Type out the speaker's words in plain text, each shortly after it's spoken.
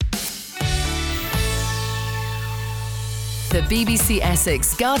The BBC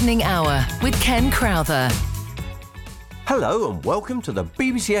Essex Gardening Hour with Ken Crowther. Hello and welcome to the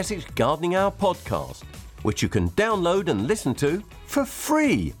BBC Essex Gardening Hour podcast, which you can download and listen to for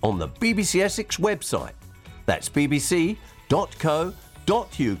free on the BBC Essex website. That's bbc.co.uk/BBC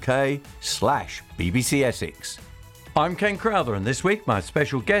Essex. I'm Ken Crowther, and this week my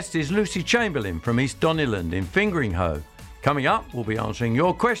special guest is Lucy Chamberlain from East Donyland in Fingringhoe. Coming up, we'll be answering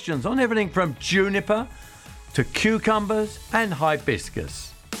your questions on everything from juniper to cucumbers and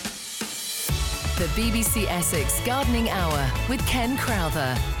hibiscus. The BBC Essex Gardening Hour with Ken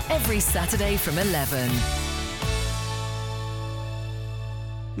Crowther, every Saturday from 11.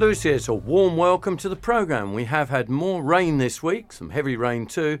 Lucy, it's a warm welcome to the programme. We have had more rain this week, some heavy rain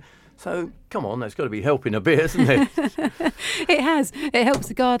too. So, come on, that's got to be helping a bit, hasn't it? It has. It helps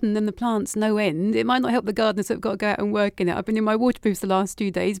the garden and the plants no end. It might not help the gardeners that have got to go out and work in it. I've been in my waterproofs the last 2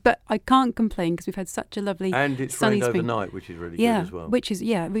 days, but I can't complain because we've had such a lovely and it's sunny rained spring. overnight, which is really good as well. Which is,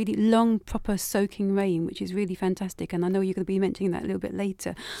 really long, proper soaking rain, which is really fantastic. And I know you're going to be mentioning that a little bit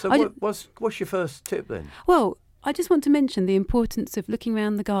later. So what's your first tip then? Well, I just want to mention the importance of looking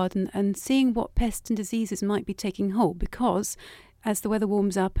around the garden and seeing what pests and diseases might be taking hold, because as the weather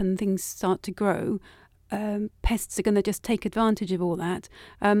warms up and things start to grow, pests are going to just take advantage of all that.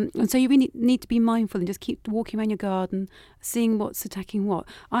 And so you really need to be mindful and just keep walking around your garden, seeing what's attacking what.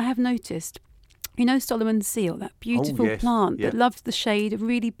 I have noticed, Solomon seal, that beautiful plant that loves the shade, a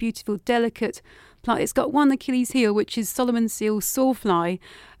really beautiful, delicate plant. It's got one Achilles heel, which is Solomon seal sawfly.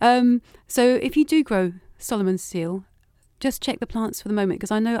 So if you do grow Solomon seal, just check the plants for the moment, because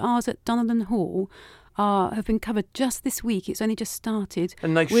I know ours at Donyland Hall have been covered just this week. It's only just started.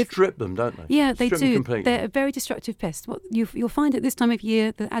 And they strip them, don't they? Yeah, they do. Completely. They're a very destructive pest. What you'll find at this time of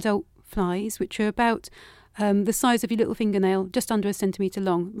year, the adult flies, which are about the size of your little fingernail, just under a centimetre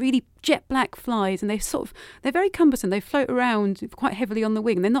long, really jet black flies, and they're very cumbersome. They float around quite heavily on the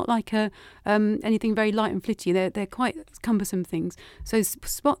wing. They're not like anything very light and flitty. They're quite cumbersome things. So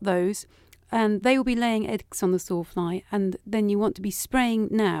spot those. And they will be laying eggs on the sawfly, and then you want to be spraying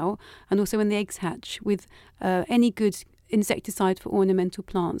now, and also when the eggs hatch, with any good insecticide for ornamental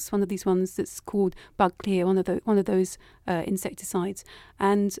plants. One of these ones that's called Bug Clear, one of those insecticides,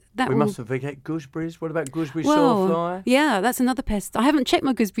 and that we mustn't forget gooseberries. What about gooseberry well, sawfly? Yeah, that's another pest. I haven't checked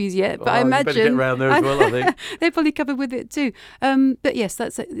my gooseberries yet, but I imagine you better get around there as well. I think they're probably covered with it too. But yes,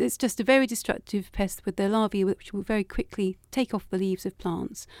 it's just a very destructive pest with their larvae, which will very quickly take off the leaves of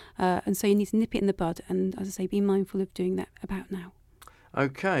plants, and so you need to nip it in the bud. And as I say, be mindful of doing that about now.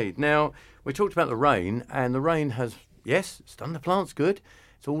 Okay, now we talked about the rain, and the rain has. Yes, it's done the plants good.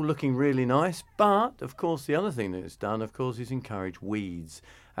 It's all looking really nice. But, of course, the other thing that it's done, of course, is encourage weeds.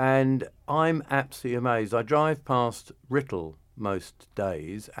 And I'm absolutely amazed. I drive past Writtle most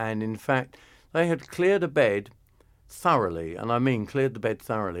days, and, in fact, they had cleared a bed thoroughly, and I mean cleared the bed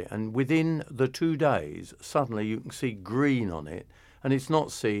thoroughly. And within the 2 days, suddenly you can see green on it. And it's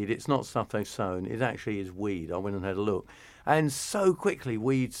not seed, it's not stuff they've sown, it actually is weed. I went and had a look. And so quickly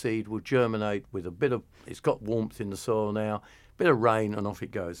weed seed will germinate with it's got warmth in the soil now, bit of rain, and off it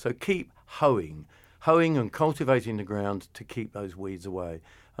goes. So keep hoeing and cultivating the ground to keep those weeds away.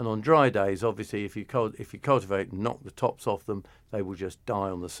 And on dry days, obviously, if you cultivate and knock the tops off them, they will just die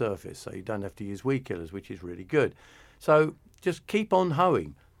on the surface. So you don't have to use weed killers, which is really good. So just keep on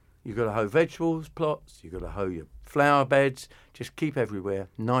hoeing. You've got to hoe vegetables plots, you've got to hoe your flower beds, just keep everywhere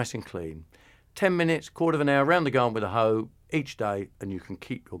nice and clean. 10 minutes, quarter of an hour around the garden with a hoe each day, and you can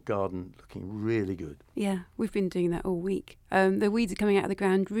keep your garden looking really good. Yeah, we've been doing that all week. The weeds are coming out of the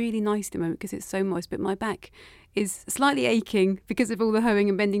ground really nice at the moment because it's so moist, but my back is slightly aching because of all the hoeing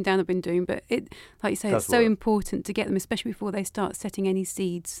and bending down I've been doing. But it, like you say, it's so important to get them, especially before they start setting any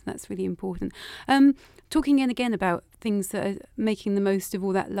seeds. That's really important. Talking again about things that are making the most of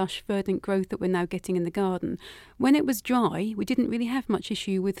all that lush, verdant growth that we're now getting in the garden. When it was dry, we didn't really have much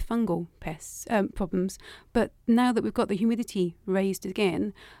issue with fungal pests problems. But now that we've got the humidity raised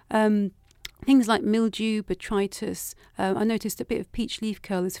again, things like mildew, botrytis. I noticed a bit of peach leaf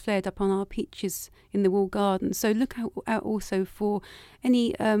curl has flared up on our peaches in the wall garden. So look out also for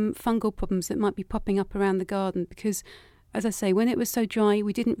any fungal problems that might be popping up around the garden, because, as I say, when it was so dry,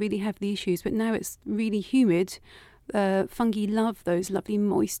 we didn't really have the issues. But now it's really humid. Fungi love those lovely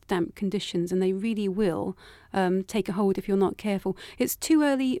moist, damp conditions, and they really will take a hold if you're not careful. It's too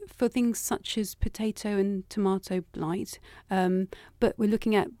early for things such as potato and tomato blight, but we're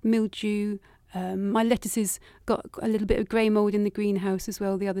looking at mildew. My lettuces got a little bit of grey mould in the greenhouse as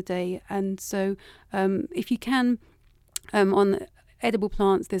well the other day, and so if you can, on edible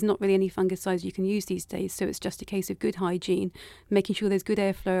plants, there's not really any fungicides you can use these days, so it's just a case of good hygiene, making sure there's good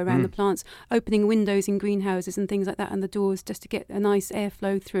airflow around the plants, opening windows in greenhouses and things like that and the doors just to get a nice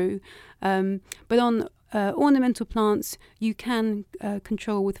airflow through. But on ornamental plants, you can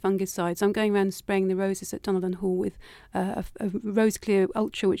control with fungicides. I'm going around spraying the roses at Donnellan Hall with a Rose Clear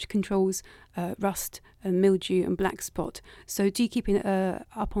Ultra, which controls rust and mildew and black spot. So do keep it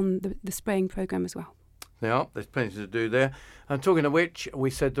up on the spraying programme as well. Yeah, there's plenty to do there. And talking of which,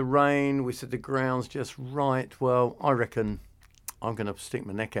 we said the rain, we said the ground's just right. Well, I reckon, I'm going to stick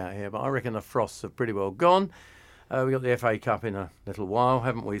my neck out here, but I reckon the frosts have pretty well gone. We got the FA Cup in a little while,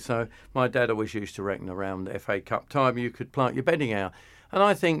 haven't we? So my dad always used to reckon around the FA Cup time you could plant your bedding out. And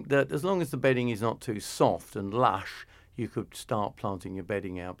I think that as long as the bedding is not too soft and lush, you could start planting your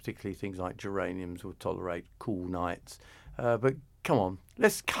bedding out, particularly things like geraniums will tolerate cool nights. But come on,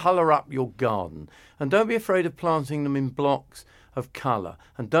 let's colour up your garden. And don't be afraid of planting them in blocks of colour.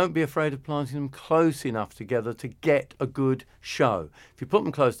 And don't be afraid of planting them close enough together to get a good show. If you put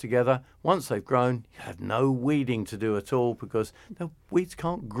them close together, once they've grown, you have no weeding to do at all because the weeds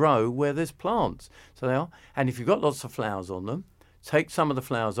can't grow where there's plants. So they are. And if you've got lots of flowers on them, take some of the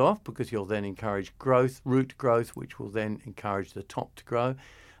flowers off because you'll then encourage growth, root growth, which will then encourage the top to grow.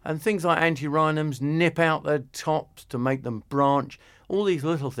 And things like antirrhinums, nip out their tops to make them branch. All these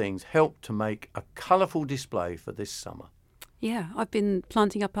little things help to make a colourful display for this summer. Yeah, I've been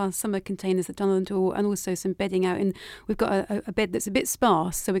planting up our summer containers at Donnellan Hall and also some bedding out. And we've got a bed that's a bit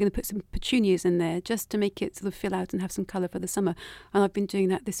sparse, so we're going to put some petunias in there just to make it sort of fill out and have some colour for the summer. And I've been doing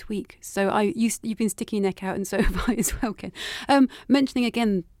that this week. So you've been sticking your neck out, and so have I as well, Ken. Mentioning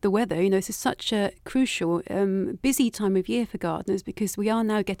again the weather, this is such a crucial, busy time of year for gardeners because we are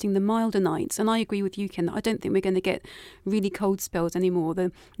now getting the milder nights. And I agree with you, Ken, I don't think we're going to get really cold spells anymore.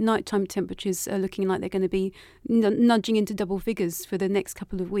 The nighttime temperatures are looking like they're going to be nudging into double figures for the next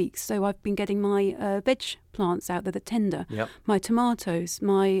couple of weeks. So I've been getting my veg plants out that are tender, my tomatoes,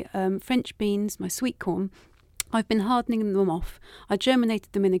 my French beans, my sweet corn. I've been hardening them off. I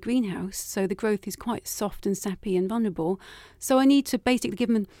germinated them in a greenhouse, so the growth is quite soft and sappy and vulnerable. So I need to basically give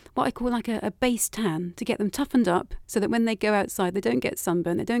them what I call like a base tan to get them toughened up so that when they go outside, they don't get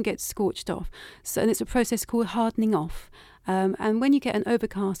sunburned, they don't get scorched off. So, and it's a process called hardening off. And when you get an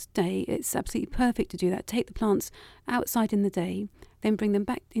overcast day, it's absolutely perfect to do that. Take the plants outside in the day, then bring them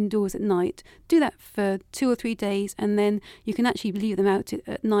back indoors at night. Do that for 2 or 3 days, and then you can actually leave them out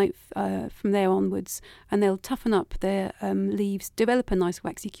at night from there onwards, and they'll toughen up their leaves, develop a nice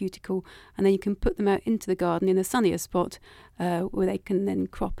waxy cuticle, and then you can put them out into the garden in a sunnier spot where they can then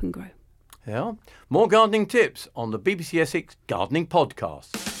crop and grow. Yeah. More gardening tips on the BBC Essex Gardening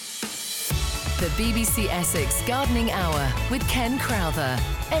Podcast. The BBC Essex Gardening Hour with Ken Crowther,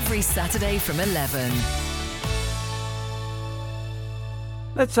 every Saturday from 11.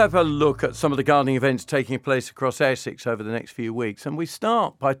 Let's have a look at some of the gardening events taking place across Essex over the next few weeks. And we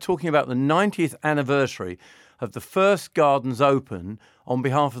start by talking about the 90th anniversary of the first Gardens Open on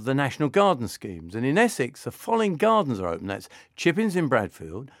behalf of the National Garden Schemes. And in Essex, the following gardens are open. That's Chippins in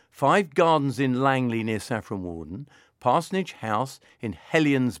Bradfield, 5 gardens in Langley near Saffron Walden, Parsonage House in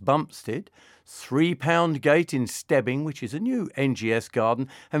Hellions Bumpstead, 3 Pound Gate in Stebbing, which is a new NGS garden,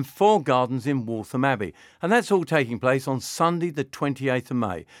 and 4 gardens in Waltham Abbey. And that's all taking place on Sunday the 28th of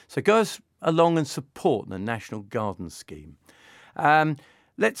May. So go along and support the National Garden Scheme.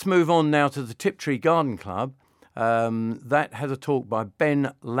 Let's move on now to the Tiptree Garden Club. That has a talk by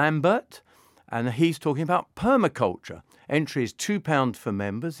Ben Lambert, and he's talking about permaculture. Entry is £2 for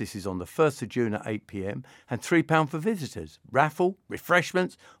members. This is on the 1st of June at 8 p.m. and £3 for visitors. Raffle,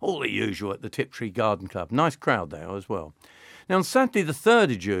 refreshments, all the usual at the Tiptree Garden Club. Nice crowd there as well. Now, on Saturday the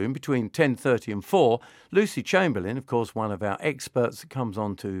 3rd of June, between 10:30 and 4, Lucy Chamberlain, of course, one of our experts that comes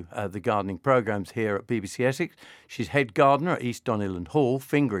on to the gardening programmes here at BBC Essex. She's head gardener at East Donnellan Hall,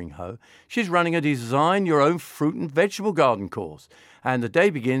 Fingering Hoe. She's running a Design Your Own Fruit and Vegetable Garden course. And the day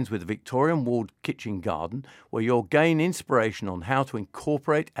begins with a Victorian walled kitchen garden where you'll gain inspiration on how to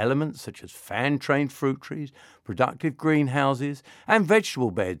incorporate elements such as fan-trained fruit trees, productive greenhouses and vegetable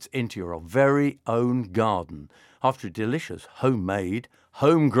beds into your very own garden. After a delicious homemade,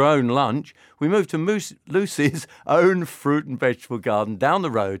 homegrown lunch, we move to Lucy's own fruit and vegetable garden down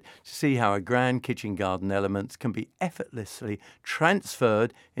the road to see how a grand kitchen garden elements can be effortlessly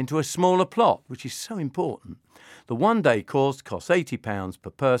transferred into a smaller plot, which is so important. The one-day course costs £80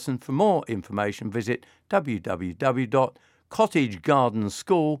 per person. For more information, visit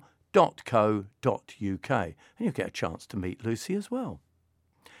www.cottagegardenschool.co.uk and you'll get a chance to meet Lucy as well.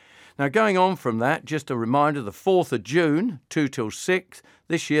 Now, going on from that, just a reminder, the 4th of June, 2 till 6,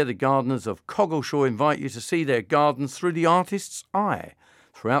 this year the gardeners of Coggleshaw invite you to see their gardens through the artist's eye.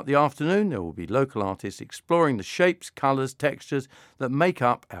 Throughout the afternoon, there will be local artists exploring the shapes, colours, textures that make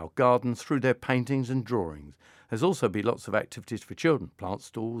up our garden through their paintings and drawings. There's also be lots of activities for children, plant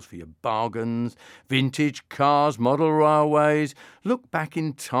stalls for your bargains, vintage cars, model railways, look back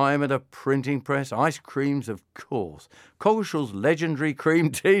in time at a printing press, ice creams, of course, Coggleshaw's legendary cream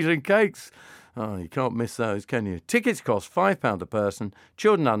teas and cakes. Oh, you can't miss those, can you? Tickets cost £5 a person.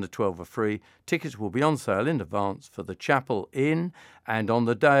 Children under 12 are free. Tickets will be on sale in advance for the Chapel Inn and on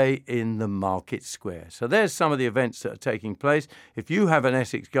the day in the Market Square. So there's some of the events that are taking place. If you have an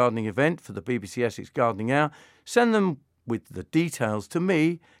Essex gardening event for the BBC Essex Gardening Hour, send them with the details to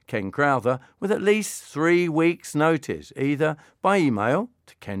me, Ken Crowther, with at least 3 weeks' notice, either by email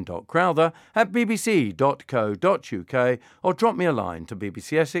to ken.crowther@bbc.co.uk or drop me a line to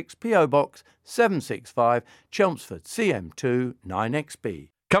BBC Essex, PO Box 765, Chelmsford, CM2 9XB.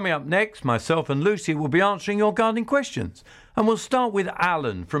 Coming up next, myself and Lucy will be answering your gardening questions. And we'll start with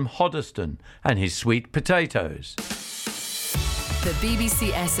Alan from Hoddesdon and his sweet potatoes. The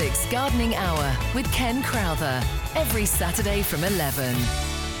BBC Essex Gardening Hour with Ken Crowther, every Saturday from 11.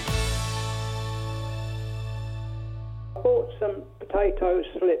 I bought some potato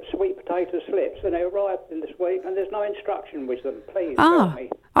slips, sweet potato slips, and they arrived in this week, and there's no instruction with them. Please help me.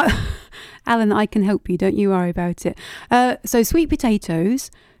 Alan, I can help you, don't you worry about it. So sweet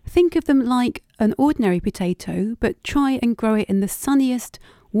potatoes, think of them like an ordinary potato, but try and grow it in the sunniest,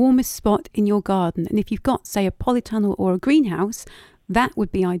 warmest spot in your garden. And if you've got, say, a polytunnel or a greenhouse, that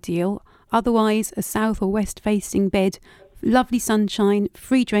would be ideal. Otherwise, a south or west facing bed, lovely sunshine,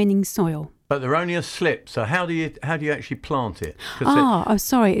 free draining soil. But they're only a slip, so how do you actually plant it?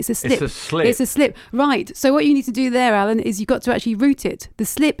 Sorry, it's a slip. It's a slip. It's a slip, right. So what you need to do there, Alan, is you've got to actually root it. The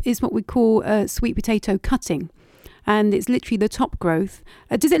slip is what we call sweet potato cutting, and it's literally the top growth.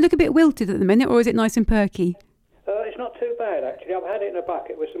 Does it look a bit wilted at the minute, or is it nice and perky? It's not too bad, actually. I've had it in a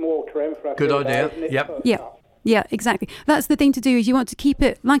bucket with some water in for a Good few idea. days, and it's Yep. perked Yeah. up. Yeah, exactly. That's the thing to do, is you want to keep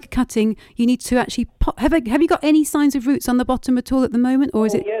it like a cutting. You need to actually have you got any signs of roots on the bottom at all at the moment, or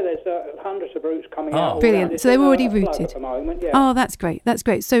is it? Yeah, there's hundreds of roots coming out. Brilliant. So they're already rooted. At the moment, yeah. Oh, that's great. That's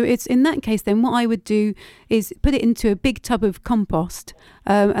great. So it's in that case, then what I would do is put it into a big tub of compost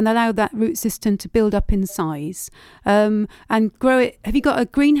and allow that root system to build up in size and grow it. Have you got a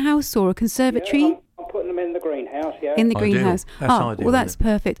greenhouse or a conservatory? Yeah, I'm putting them in the greenhouse, yeah. In the Ideal. greenhouse. That's ideal, well, that's isn't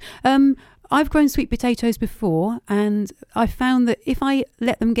perfect. I've grown sweet potatoes before, and I found that if I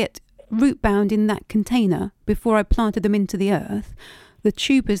let them get root bound in that container before I planted them into the earth, the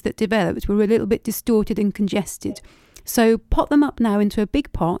tubers that developed were a little bit distorted and congested. So pot them up now into a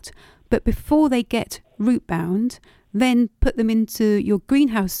big pot, but before they get root bound, then put them into your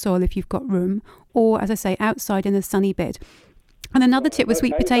greenhouse soil if you've got room, or, as I say, outside in a sunny bed. And another tip with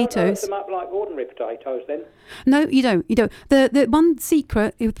sweet potatoes. Don't them up like ordinary potatoes then? No, you don't. You don't. The one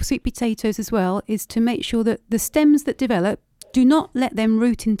secret with sweet potatoes as well is to make sure that the stems that develop, do not let them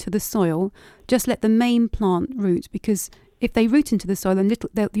root into the soil. Just let the main plant root, because if they root into the soil, then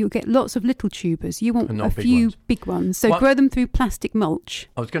you'll get lots of little tubers. You want a few big ones. So grow them through plastic mulch.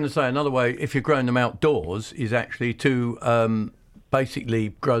 I was going to say another way, if you're growing them outdoors, is actually to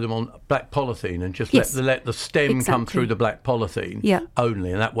basically grow them on black polythene and just let the stem come through the black polythene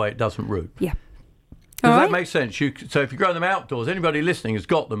only, and that way it doesn't root. Yeah. Does that make sense? So if you grow them outdoors, anybody listening has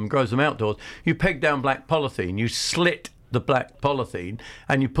got them and grows them outdoors, you peg down black polythene, you slit the black polythene,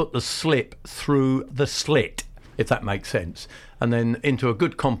 and you put the slip through the slit, if that makes sense, and then into a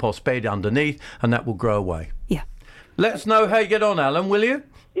good compost bed underneath, and that will grow away. Yeah. Let us know how you get on, Alan, will you?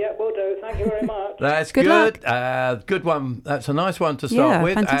 Yeah, will do. Thank you very much. That's Good good. luck. Good one. That's a nice one to start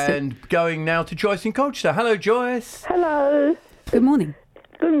with. Fantastic. And going now to Joyce in Colchester. Hello, Joyce. Hello. Good morning.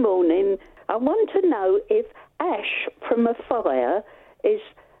 Good morning. I want to know if ash from a fire is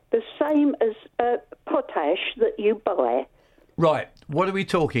the same as potash that you buy. Right. What are we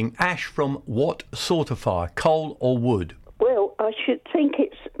talking? Ash from what sort of fire? Coal or wood? Well, I should think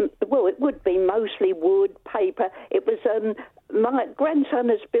it would be mostly wood, paper. It was, my grandson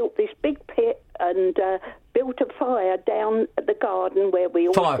has built this big pit and built a fire down at the garden where we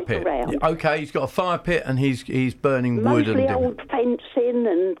all Fire sit pit. around. Okay, he's got a fire pit and he's burning wood Mostly and old fencing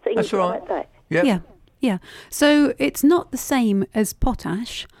and things That's right. like that. Yep. Yeah. So it's not the same as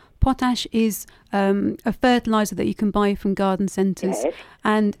potash. Potash is a fertiliser that you can buy from garden centres, Yes.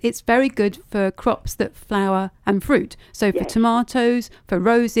 and it's very good for crops that flower and fruit. So for tomatoes, for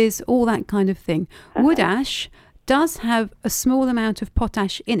roses, all that kind of thing. Wood ash does have a small amount of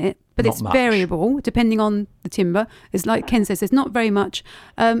potash in it, but it's variable depending on the timber. It's like Ken says, there's not very much.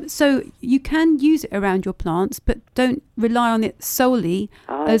 So you can use it around your plants, but don't rely on it solely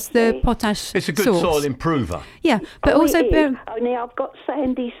as the potash It's a good source. soil improver. Yeah, but also... Only I've got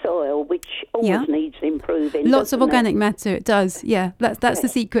sandy soil, which always needs improving. Lots of organic matter, it does. Yeah, that's the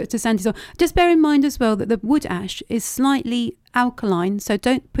secret to sandy soil. Just bear in mind as well that the wood ash is slightly alkaline, so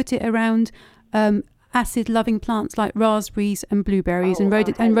don't put it around acid-loving plants like raspberries and blueberries and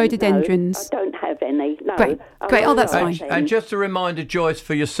rhododendrons. No, I don't have any. No. Great. Oh, that's fine. And just a reminder, Joyce,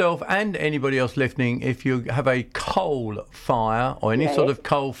 for yourself and anybody else listening, if you have a coal fire or any sort of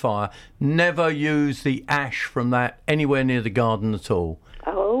coal fire, never use the ash from that anywhere near the garden at all.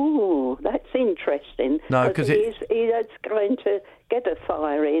 Oh, that's interesting. No, because it's going to get a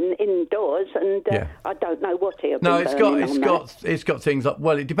fire indoors, and I don't know what he'll be burning. It's got things like,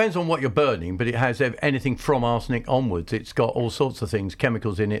 well, it depends on what you're burning, but it has anything from arsenic onwards. It's got all sorts of things,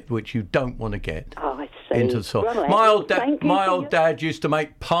 chemicals in it, which you don't want to get into the soil. Right. My old dad used to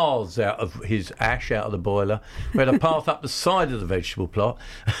make paths out of his ash out of the boiler. We had a path up the side of the vegetable plot,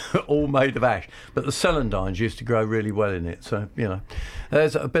 all made of ash. But the celandines used to grow really well in it. So,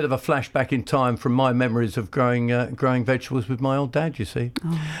 there's a bit of a flashback in time from my memories of growing vegetables with my old dad, you see.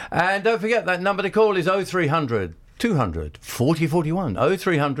 Oh. And don't forget, that number to call is 0300 200 40 41.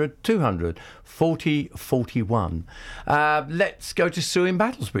 0300 200 40 41. Let's go to Sue in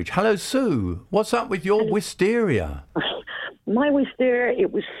Battlesbridge. Hello, Sue. What's up with your wisteria? My wisteria,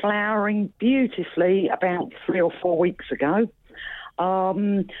 it was flowering beautifully about 3 or 4 weeks ago.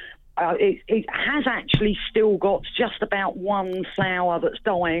 It has actually still got just about one flower that's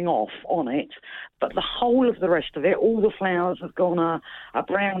dying off on it, but the whole of the rest of it, all the flowers have gone a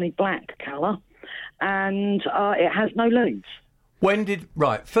browny black colour, and it has no leaves.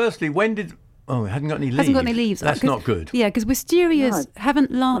 Oh, it hasn't got any leaves. Hasn't got any leaves. That's not good. Yeah, because wisterias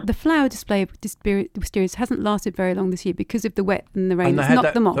the flower display of wisterias hasn't lasted very long this year because of the wet and the rain. It's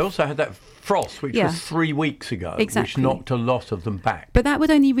knocked them off. They also had that frost, which was 3 weeks ago, which knocked a lot of them back. But that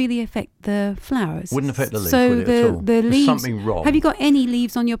would only really affect the flowers. Wouldn't affect the leaves, so would it, at all? The leaves, there's something wrong. Have you got any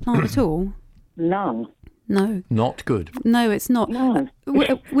leaves on your plant at all? None. No. Not good. No, it's not. No.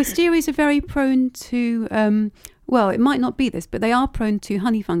 Wisterias are very prone to... well, it might not be this, but they are prone to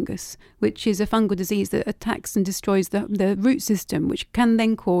honey fungus, which is a fungal disease that attacks and destroys the root system, which can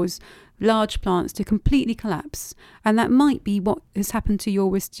then cause large plants to completely collapse. And that might be what has happened to your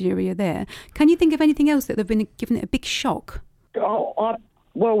wisteria there. Can you think of anything else that they've been given it a big shock?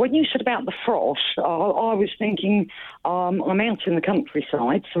 Well, when you said about the frost, I was thinking I'm out in the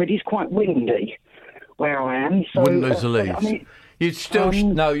countryside, so it is quite windy where I am. So, wouldn't lose the leaves. I mean,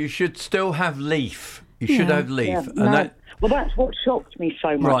 you should still have leaf. You should have leaf. Yeah, well, that's what shocked me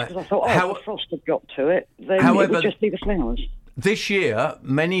so much, because I thought, the frost had got to it. Then it would just be the flowers. This year,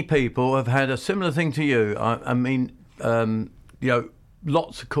 many people have had a similar thing to you. I mean,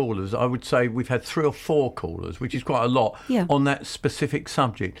 lots of callers. I would say we've had 3 or 4 callers, which is quite a lot, on that specific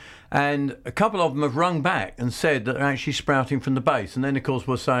subject. And a couple of them have rung back and said that they're actually sprouting from the base. And then, of course,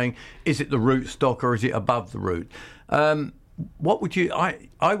 we're saying, is it the root stock or is it above the root? What would you...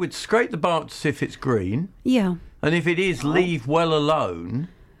 I would scrape the bark to see if it's green. Yeah. And if it is, leave well alone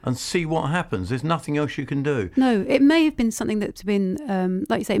and see what happens. There's nothing else you can do. No, it may have been something that's been,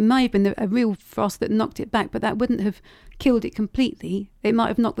 like you say, it may have been a real frost that knocked it back, but that wouldn't have killed it completely. It might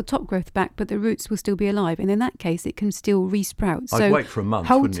have knocked the top growth back, but the roots will still be alive. And in that case, it can still resprout. So I'd wait for a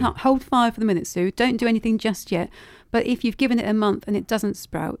month, wouldn't you? Hold fire for the minute, Sue. Don't do anything just yet. But if you've given it a month and it doesn't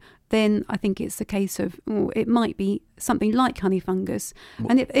sprout, then I think it's a case of, it might be something like honey fungus.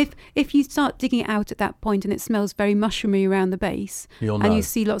 And if you start digging it out at that point and it smells very mushroomy around the base, and you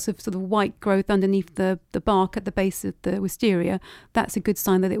see lots of sort of white growth underneath the bark at the base of the wisteria, that's a good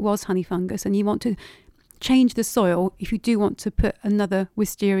sign that it was honey fungus. And you want to change the soil if you do want to put another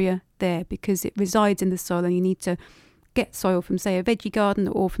wisteria there, because it resides in the soil and you need to get soil from, say, a veggie garden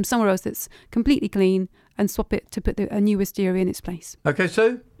or from somewhere else that's completely clean and swap it to put a new wisteria in its place. Okay,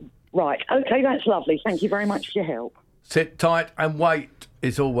 Sue? Right, okay, that's lovely. Thank you very much for your help. Sit tight and wait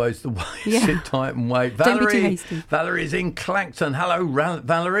is always the way. Yeah. Sit tight and wait. Don't be too hasty. Valerie's in Clacton. Hello,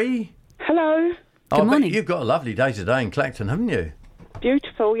 Valerie. Hello. Good morning. You've got a lovely day today in Clacton, haven't you?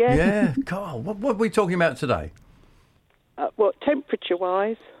 Beautiful, yeah. Yeah, God, what are we talking about today? What,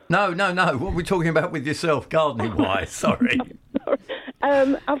 temperature-wise? No. What are we talking about with yourself, gardening-wise? Sorry.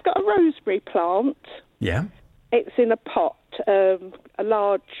 I've got a rosemary plant. Yeah. It's in a pot, a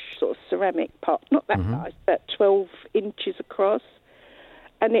large sort of ceramic pot, not that large, about 12 inches across.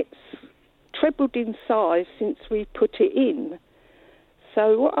 And it's trebled in size since we put it in.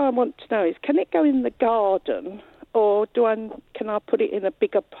 So what I want to know is, can it go in the garden? or can I put it in a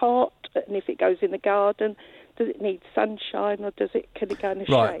bigger pot? And if it goes in the garden, does it need sunshine, or can it go in the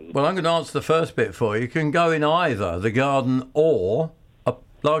shade? Well, I'm going to answer the first bit for you. You can go in either the garden or a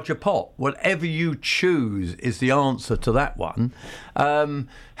larger pot. Whatever you choose is the answer to that one.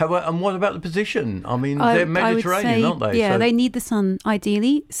 However, and what about the position? I mean, they're Mediterranean, aren't they? Yeah, they need the sun,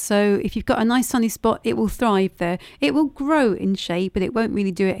 ideally. So if you've got a nice sunny spot, it will thrive there. It will grow in shade, but it won't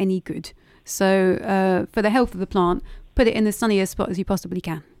really do it any good. So for the health of the plant, put it in the sunniest spot as you possibly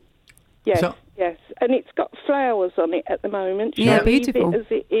can. Yes, yes. And it's got flowers on it at the moment. Shall I beautiful. Leave it as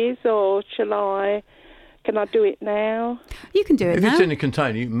it is, or can I do it now? You can do it now. If it's in a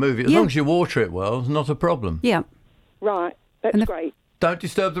container, you can move it. As long as you water it well, it's not a problem. Yeah. Right, that's great. Don't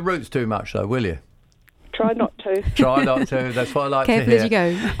disturb the roots too much, though, will you? Try not to. Try not to. That's what I like Careful to hear.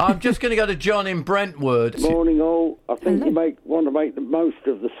 as you go. I'm just going to go to John in Brentwood. Morning, all. I think you want to make the most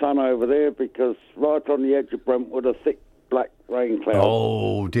of the sun over there, because right on the edge of Brentwood are thick black rain clouds.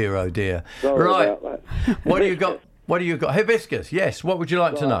 Oh dear, oh dear. Sorry right. about that. What do you got? What do you got? Hibiscus. Yes. What would you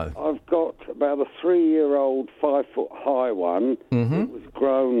like to know? I've got about a 3-year-old 5-foot-high one. Mm-hmm. It was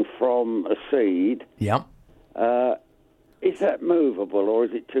grown from a seed. Yeah. Is that movable, or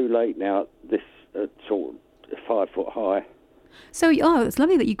is it too late now? This sort of 5-foot-high. So, it's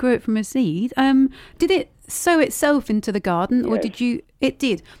lovely that you grew it from a seed. Did it sow itself into the garden, or did you? It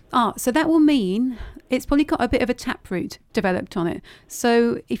did. So that will mean it's probably got a bit of a taproot developed on it.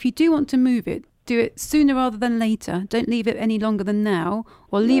 So if you do want to move it, do it sooner rather than later. Don't leave it any longer than now,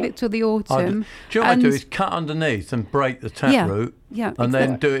 or leave it till the autumn. Do you know what I do is cut underneath and break the taproot, and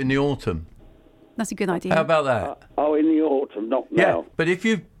then do it in the autumn. That's a good idea. How about that? In the autumn, not now. Yeah, but if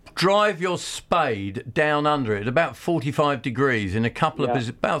you drive your spade down under it at about 45 degrees in a couple of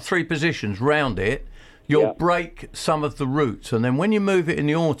about 3 positions round it, you'll break some of the roots, and then when you move it in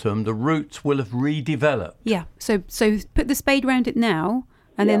the autumn, the roots will have redeveloped. Yeah, so put the spade round it now,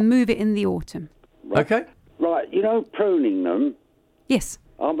 and then move it in the autumn. Right. Okay. Right, pruning them. Yes.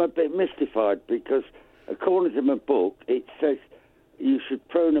 I'm a bit mystified, because according to my book, it says you should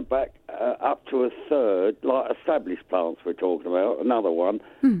prune them back up to a third, like established plants we're talking about, another one,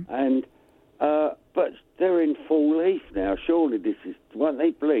 and but they're in full leaf now. Surely won't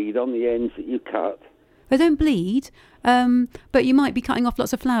they bleed on the ends that you cut? They don't bleed, but you might be cutting off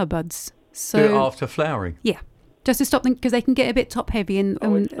lots of flower buds. So do it after flowering. Yeah, just to stop them, because they can get a bit top heavy. And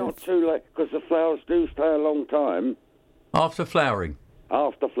it's not too late, because the flowers do stay a long time. After flowering.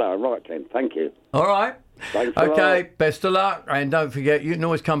 After flowering, right then. Thank you. All right. Thanks a lot. Best of luck, and don't forget, you can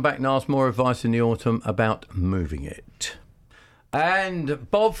always come back and ask more advice in the autumn about moving it. And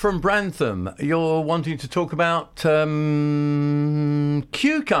Bob from Brantham, you're wanting to talk about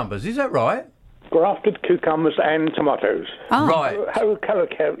cucumbers, is that right? Grafted cucumbers and tomatoes. Right. Hello,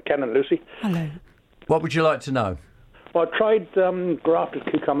 Ken and Lucy. Hello. What would you like to know? Well, I tried grafted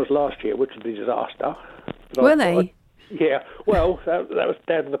cucumbers last year, which was a disaster. Were they? Yeah. Well, that was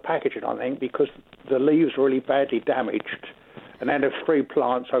down to the packaging, I think, because the leaves were really badly damaged. And out of 3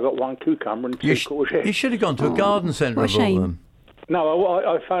 plants, I got 1 cucumber and 2 courgettes. You should have gone to a garden centre of all of them. No,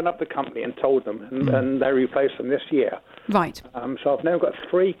 I phoned up the company and told them, and they replaced them this year. Right. So I've now got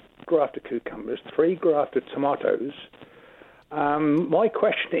 3 grafted cucumbers, 3 grafted tomatoes. My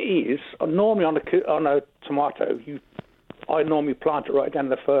question is, normally on a tomato, I normally plant it right down to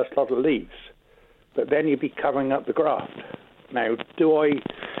the first lot of leaves, but then you'd be covering up the graft. Now,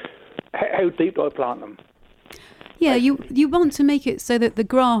 how deep do I plant them? Yeah, you want to make it so that the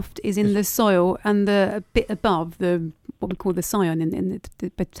graft is in the soil, and a bit above what we call the scion in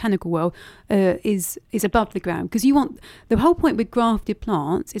the botanical world is above the ground, because the whole point with grafted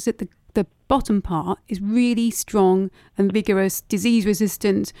plants is that the bottom part is really strong and vigorous, disease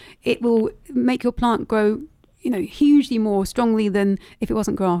resistant. It will make your plant grow hugely more strongly than if it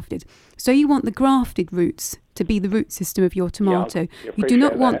wasn't grafted. So you want the grafted roots to be the root system of your tomato. You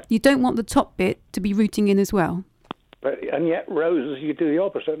don't want the top bit to be rooting in as well. And yet roses, you do the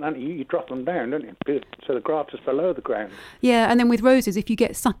opposite, and you drop them down, don't you? So the graft is below the ground. Yeah, and then with roses, if you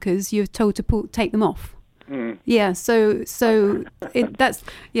get suckers, you're told to take them off. Yeah, so that's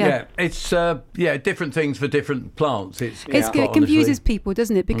it's different things for different plants. It confuses people,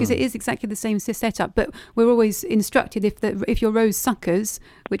 doesn't it? Because it is exactly the same setup, but we're always instructed if your rose suckers,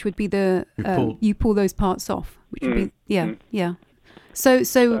 which would be you pull those parts off, which would be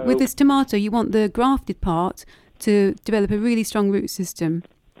So with this tomato, you want the grafted part to develop a really strong root system.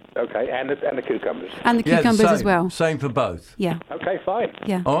 Okay, and the cucumbers. And the cucumbers as well. Same for both. Yeah. Okay, fine.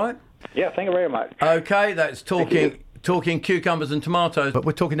 Yeah. All right. Yeah, thank you very much. Okay, that's talking cucumbers and tomatoes, but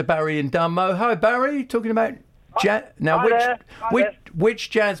we're talking to Barry in Dunmow. Hi, Barry. Talking about Now, which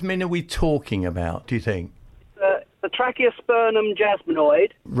jasmine are we talking about? Do you think? Tracheospernum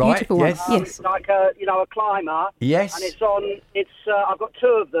jasminoid. Right. Beautiful one. Yes. Yes. Like a climber. Yes. And I've got two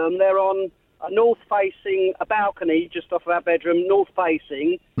of them. They're on a balcony just off of our bedroom, north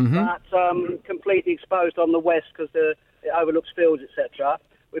facing, but completely exposed on the west because it overlooks fields, etc.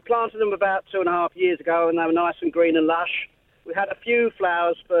 We planted them about 2.5 years ago, and they were nice and green and lush. We had a few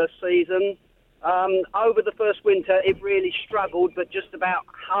flowers first season. Over the first winter, it really struggled, but just about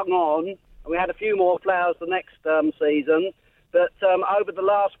hung on. And we had a few more flowers the next season. But over the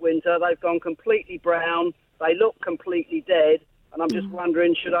last winter, they've gone completely brown. They look completely dead. And I'm just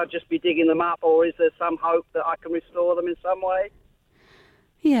wondering, should I just be digging them up, or is there some hope that I can restore them in some way?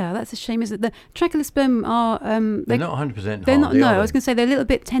 Yeah, that's a shame, isn't it? The Tracheospernum are... they're not 100% They're not, hardy, no, are I was they? going to say they're a little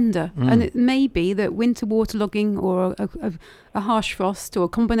bit tender. And it may be that winter waterlogging or a harsh frost or a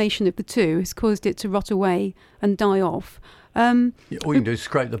combination of the two has caused it to rot away and die off. All you can do is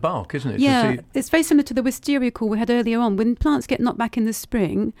scrape the bark, isn't it? Yeah, it's very similar to the wisteria call we had earlier on. When plants get knocked back in the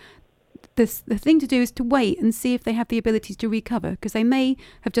spring, the thing to do is to wait and see if they have the ability to recover, because they may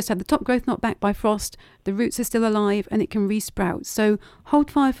have just had the top growth knocked back by frost, the roots are still alive and it can resprout. So hold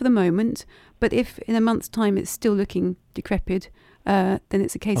fire for the moment, but if in a month's time it's still looking decrepit, then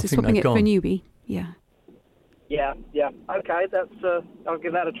it's a case of swapping it for a newbie. Yeah. Yeah. Okay, I'll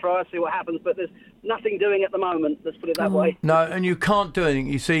give that a try, see what happens. But there's nothing doing at the moment. Let's put it that way. No, and you can't do anything.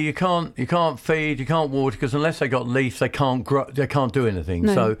 You see, you can't feed, you can't water, because unless they got leaf, they can't grow, they can't do anything.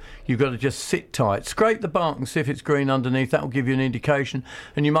 No. So you've got to just sit tight, scrape the bark, and see if it's green underneath. That will give you an indication,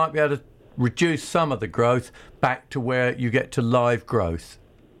 and you might be able to reduce some of the growth back to where you get to live growth.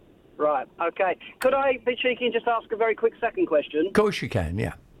 Right. Okay. Could I be cheeky and just ask a very quick second question? Of course you can.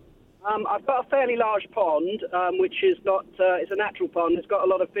 Yeah. I've got a fairly large pond, which is not, it's a natural pond. It's got a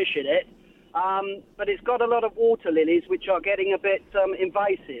lot of fish in it, but it's got a lot of water lilies, which are getting a bit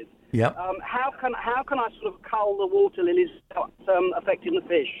invasive. Yep. How can I sort of cull the water lilies without affecting the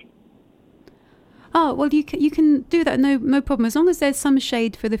fish? Oh, well, you can do that, no problem, as long as there's some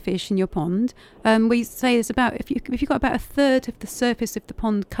shade for the fish in your pond. We say it's about, if you've got about a third of the surface of the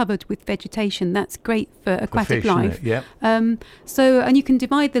pond covered with vegetation, that's great for aquatic life. Yeah. And you can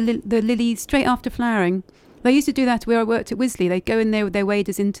divide the lilies straight after flowering. They used to do that where I worked at Wisley. They'd go in there with their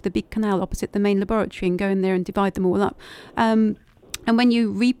waders into the big canal opposite the main laboratory and go in there and divide them all up. And when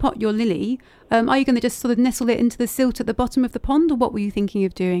you repot your lily, are you going to just sort of nestle it into the silt at the bottom of the pond, or what were you thinking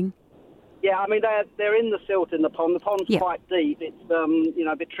of doing? Yeah, I mean, they're in the silt in the pond. The pond's quite deep. It's,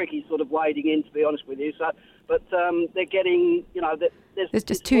 a bit tricky sort of wading in, to be honest with you. So, but they're getting, There's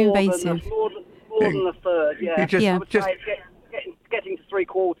just too invasive. More than a third, yeah. I would say it's getting to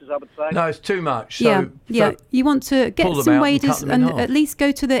 3/4, I would say. No, it's too much. So, you want to get some waders and at least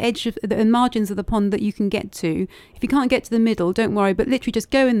go to the edge of the margins of the pond that you can get to. If you can't get to the middle, don't worry, but literally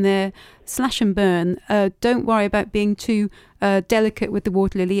just go in there, slash and burn. Don't worry about being too delicate with the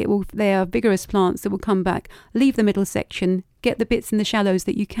water lily. They are vigorous plants that will come back. Leave the middle section, get the bits in the shallows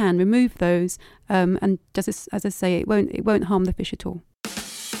that you can, remove those, and just as I say, it won't harm the fish at all.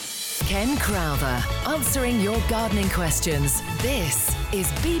 Ken Crowther, answering your gardening questions. This is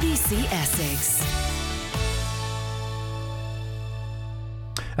BBC Essex.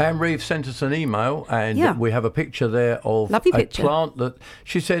 Anne Reeves sent us an email, and we have a picture there of a plant that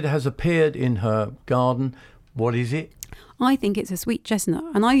she said has appeared in her garden. What is it? I think it's a sweet chestnut,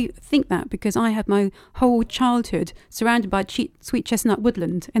 and I think that because I had my whole childhood surrounded by sweet chestnut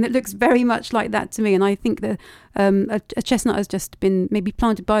woodland, and it looks very much like that to me. And I think that a chestnut has just been maybe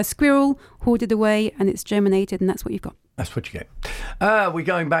planted by a squirrel, hoarded away, and it's germinated, and that's what you've got. That's what you get. We're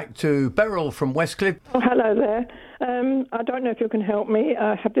going back to Beryl from Westcliff. Oh, hello there. I don't know if you can help me.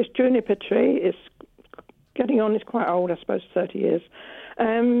 I have this juniper tree. It's getting on. It's quite old, I suppose, 30 years.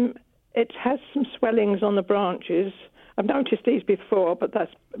 It has some swellings on the branches. I've noticed these before, but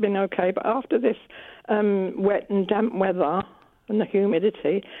that's been okay. But after this wet and damp weather and the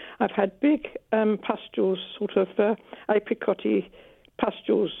humidity, I've had big pustules, sort of apricot-y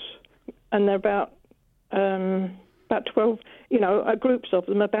pustules, and they're about 12, groups of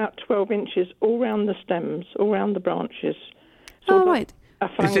them, about 12 inches, all round the stems, all round the branches. Right. A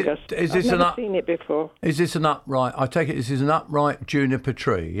fungus. I've never seen it before. Is this an upright? I take it this is an upright juniper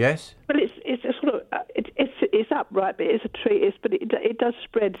tree, yes? Well, it's a sort of it's upright, but it's a tree. But it does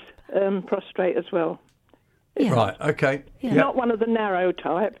spread prostrate as well. Yeah. Right. Okay. It's not one of the narrow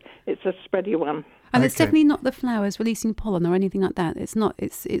type. It's a spready one. And it's definitely not the flowers releasing pollen or anything like that. It's not.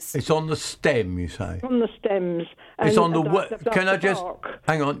 It's on the stem, you say. On the stems. It's on the. Can I just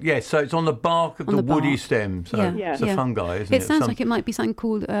hang on? Yes. So it's on the bark of the woody stem. So it's a fungi, isn't it? It sounds like it might be something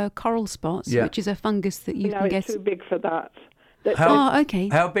called coral spots, which is a fungus that you can get. It's too big for that. Okay.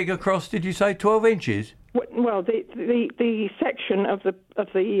 How big across did you say? 12 inches. Well, the section of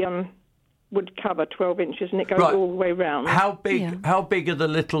the would cover 12 inches, and it goes all the way round. How big? How big are the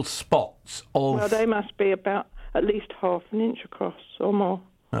little spots of? Well, they must be about at least half an inch across or more.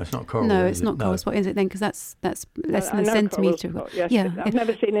 No, it's not coral. No, it's not coral spot, is it then? Because that's less than a centimetre. Yes, yeah, I've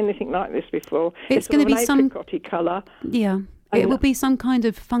never seen anything like this before. It's going to be some apricot-y colour. Yeah, it will be some kind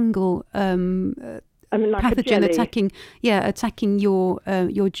of fungal like pathogen attacking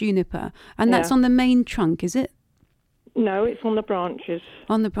your juniper, and that's on the main trunk, is it? No, it's on the branches.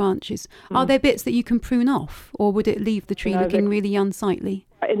 On the branches. Are there bits that you can prune off, or would it leave the tree looking really unsightly?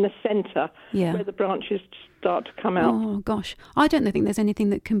 In the centre, where the branches start to come out. Oh gosh, I don't think there's anything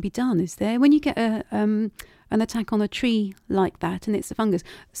that can be done, is there? When you get an attack on a tree like that, and it's a fungus,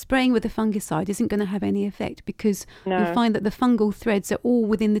 spraying with a fungicide isn't going to have any effect, because you'll find that the fungal threads are all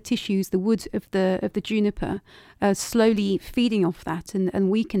within the tissues, the wood of the juniper, slowly feeding off that and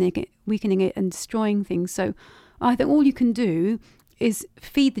weakening it and destroying things. So I think all you can do is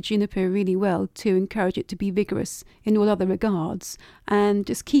feed the juniper really well to encourage it to be vigorous in all other regards, and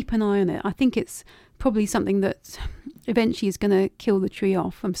just keep an eye on it. I think it's probably something that eventually is going to kill the tree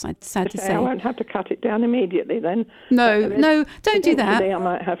off. I'm sad to say. I won't have to cut it down immediately then. No, don't do that. I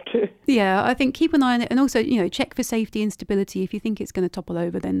might have to. Yeah, I think keep an eye on it, and also, check for safety and stability. If you think it's going to topple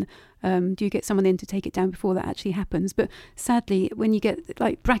over, then do get someone in to take it down before that actually happens. But sadly, when you get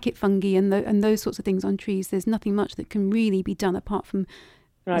like bracket fungi and those sorts of things on trees, there's nothing much that can really be done apart from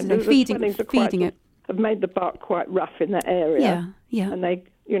feeding it. Have made the bark quite rough in that area. Yeah. And they,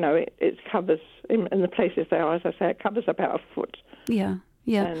 it covers in the places they are. As I say, it covers about a foot. Yeah.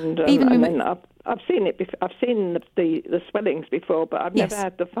 And then I've seen it. I've seen the swellings before, but I've never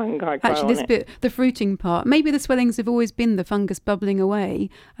had the fungi grow actually, this bit, the fruiting part. Maybe the swellings have always been the fungus bubbling away,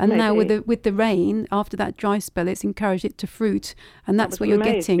 and now with the rain after that dry spell, it's encouraged it to fruit, and that's what you're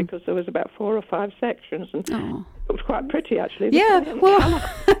getting. Because there was about 4 or 5 sections, and it was quite pretty actually.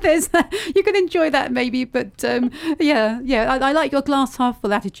 There's that. You can enjoy that maybe, but I like your glass half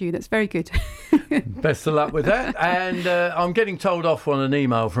full attitude. That's very good. Best of luck with that. And I'm getting told off on an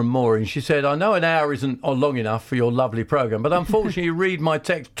email from Maureen. She said, I know an hour isn't long enough for your lovely programme, but unfortunately you read my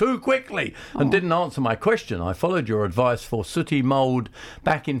text too quickly and didn't answer my question. I followed your advice for sooty mould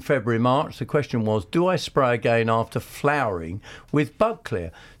back in February, March. The question was, do I spray again after flowering with bug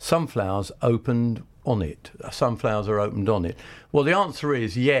clear? Some flowers opened on it. Some flowers are opened on it. Well, the answer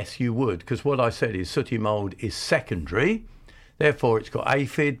is yes, you would, because what I said is sooty mould is secondary. Therefore, it's got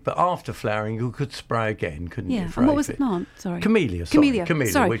aphid, but after flowering, you could spray again, couldn't you? And what was the plant? Sorry. Camellia.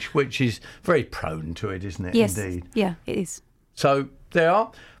 Sorry. Which is very prone to it, isn't it? Yes. Indeed. Yeah, it is. So there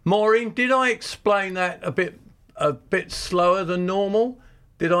are. Maureen, did I explain that a bit slower than normal?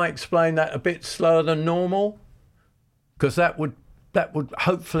 Because that would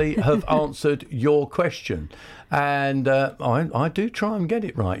hopefully have answered your question. And I do try and get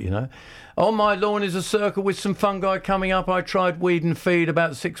it right, On my lawn is a circle with some fungi coming up. I tried weed and feed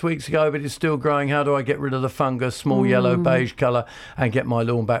about 6 weeks ago, but it's still growing. How do I get rid of the fungus, small yellow beige colour, and get my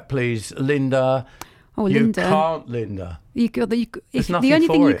lawn back, please? Linda. Oh, Linda. You can't, Linda. The only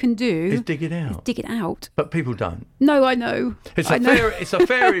thing you can do is dig it out. But people don't. No, I know. It's a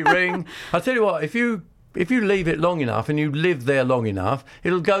fairy ring. I tell you what, if you leave it long enough and you live there long enough,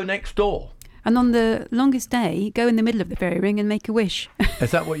 it'll go next door. And on the longest day, go in the middle of the fairy ring and make a wish. Is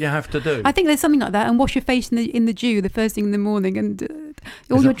that what you have to do? I think there's something like that, and wash your face in the dew the first thing in the morning, and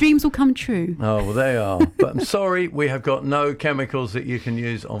all your dreams will come true. Oh, well, they are. But I'm sorry, we have got no chemicals that you can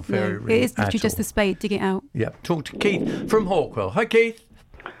use on fairy rings. It is literally just the spade, dig it out. Yep. Talk to Keith from Hawkwell. Hi, Keith.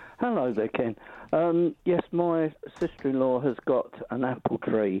 Hello there, Ken. Yes, my sister-in-law has got an apple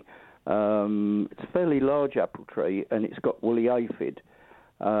tree. It's a fairly large apple tree, and it's got woolly aphid.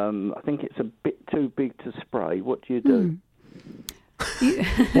 I think it's a bit too big to spray. What do you do?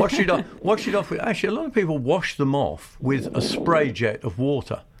 Wash it off with. Actually, a lot of people wash them off with a spray jet of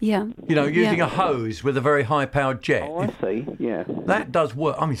water. Yeah. Using a hose with a very high-powered jet. Oh, I see. Yeah. That does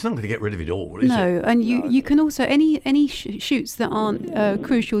work. I mean, it's not going to get rid of it all, is it? No, and you can also any shoots that aren't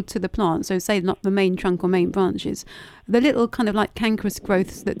crucial to the plant. So, say not the main trunk or main branches, the little kind of like cankerous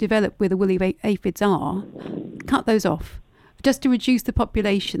growths that develop where the woolly aphids are, cut those off. Just to reduce the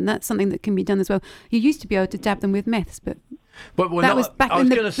population. That's something that can be done as well. You used to be able to dab them with meths, but that was back in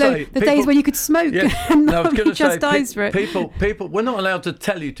the days when you could smoke and nobody just dies for it. People, we're not allowed to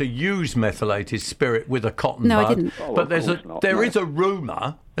tell you to use methylated spirit with a cotton bud. No, I didn't. But there is a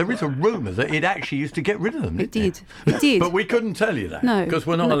rumour that it actually used to get rid of them. It did. But we couldn't tell you that. No. Because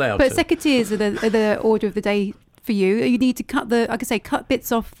we're not allowed to. But secateurs are the order of the day for you. You need to cut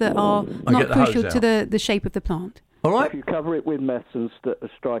bits off that are not crucial to the shape of the plant. All right. If you cover it with meths and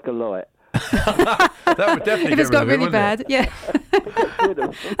strike a light, That would definitely if it's got really bad, it? yeah.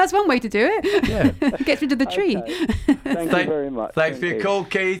 That's one way to do it. Yeah. Get rid of the tree. Thank you very much. Thanks for your call,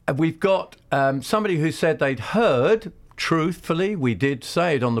 Keith. We've got somebody who said they'd heard, truthfully, we did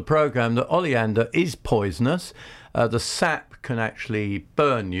say it on the programme, that oleander is poisonous. The sap can actually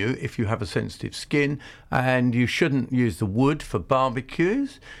burn you if you have a sensitive skin, and you shouldn't use the wood for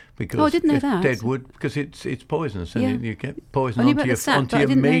barbecues. Because I didn't know that. Dead wood, because it's poisonous, and Yeah. you get poison Only onto about your, the sap, onto but I your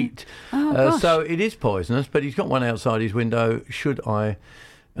didn't know. meat. Oh, gosh. So it is poisonous, but he's got one outside his window. Should I...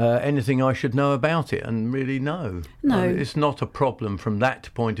 anything I should know about it? And really, no. No. It's not a problem from that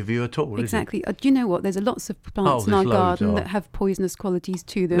point of view at all, Exactly. is it? Do you know what? There's lots of plants in there's our loads garden of. that have poisonous qualities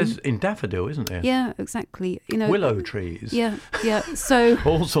to them. There's in daffodil, isn't there? Yeah, exactly. Willow trees. Yeah. So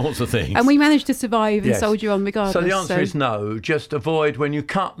all sorts of things. and we managed to survive and Yes. soldier on regardless. So the answer is no. Just avoid when you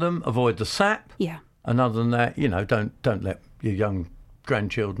cut them. Avoid the sap. Yeah. And other than that, don't let your young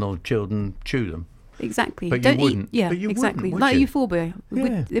grandchildren or children chew them. Exactly. But Don't you wouldn't. eat. Yeah, But you exactly. wouldn't, would Like you? euphorbia.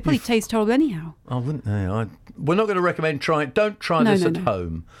 Yeah. They probably taste horrible anyhow. I wouldn't know. We're not going to recommend trying. Don't try No, this no, at no.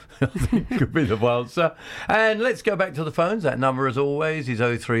 home. I think could be the answer. And let's go back to the phones. That number, as always, is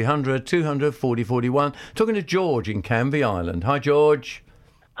 0300 200 40 41. Talking to George in Canvey Island. Hi, George.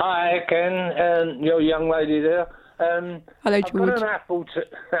 Hi, Ken, and your young lady there. Hello, I've George. got an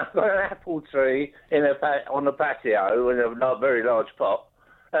apple tree on the patio in a very large pot.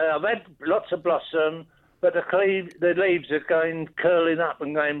 I've had lots of blossom, but the leaves are curling up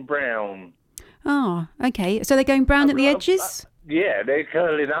and going brown. Oh, okay. So they're going brown at the edges? Yeah, they're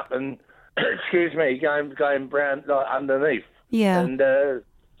curling up and, excuse me, going brown like underneath. Yeah. And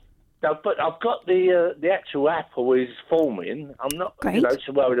but I've got the actual apple is forming. I'm not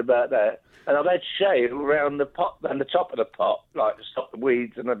so worried about that. And I've had shade around the pot and the top of the pot, like to stop the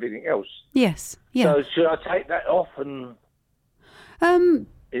weeds and everything else. Yes. Yeah. So should I take that off and?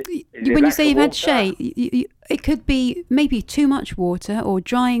 When you say you've had shade, it could be maybe too much water or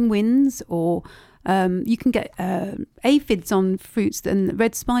drying winds, or you can get aphids on fruits and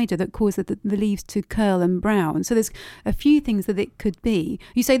red spider that cause the leaves to curl and brown. So there's a few things that it could be.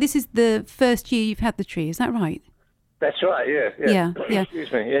 You say this is the first year you've had the tree, is that right? That's right, yeah. Yeah.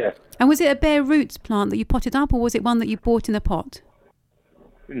 Excuse me, yeah. And was it a bare roots plant that you potted up, or was it one that you bought in a pot?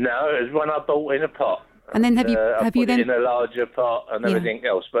 No, it was one I bought in a pot. And then have you put then it in a larger pot and everything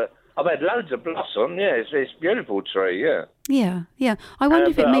else? But I've had loads of blossom. Yeah, it's a beautiful tree. Yeah. Yeah. I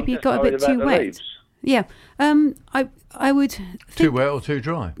wonder if it but maybe I'm just got a bit worried too about the wet. leaves. Yeah. I would think, Too wet or too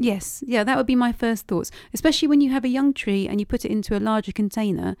dry? Yes, yeah, that would be my first thoughts. Especially when you have a young tree and you put it into a larger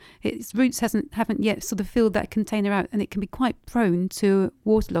container, its roots haven't yet sort of filled that container out, and it can be quite prone to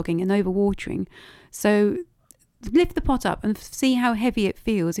waterlogging and overwatering. So lift the pot up and see how heavy it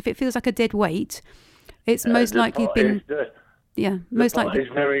feels. If it feels like a dead weight, it's most likely been. Most likely.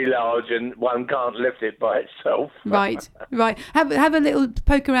 It's very large and one can't lift it by itself. Right. Have a little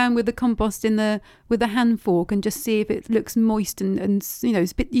poke around with the compost with a hand fork and just see if it looks moist and it's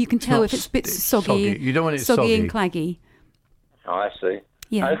a bit, you can tell if it's a bit soggy. You don't want it soggy and claggy. Oh, I see.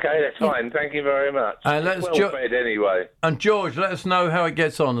 Yeah. Okay, that's fine. Thank you very much. And It's well fed anyway. And George, let us know how it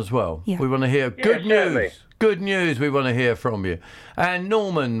gets on as well. Yeah. We want to hear good certainly. news. Good news. We want to hear from you. And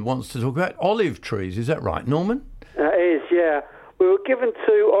Norman wants to talk about olive trees. Is that right, Norman? It is, yeah. We were given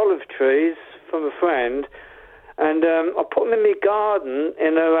 2 olive trees from a friend, and I put them in my garden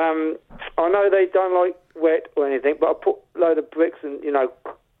in a. I know they don't like wet or anything, but I put a load of bricks and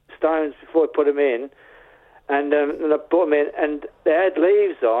stones before I put them in, and I put them in, and they had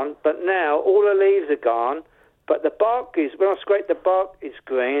leaves on, but now all the leaves are gone. But the bark is, when I scrape the bark, is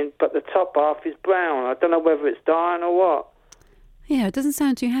green, but the top half is brown. I don't know whether it's dying or what. Yeah, it doesn't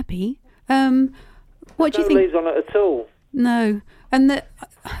sound too happy. What do you think? No leaves on it at all. No, and the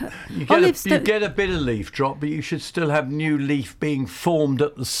You olives get a bit of leaf drop, but you should still have new leaf being formed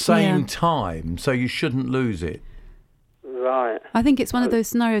at the same time, so you shouldn't lose it. Right. I think it's one of those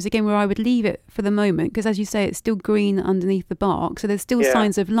scenarios again where I would leave it for the moment, because as you say, it's still green underneath the bark, so there's still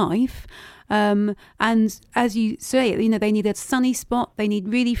signs of life. And as you say, they need a sunny spot, they need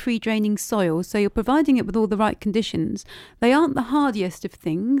really free draining soil, so you're providing it with all the right conditions. They aren't the hardiest of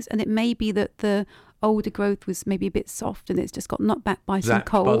things, and it may be that the older growth was maybe a bit soft and it's just got knocked back by some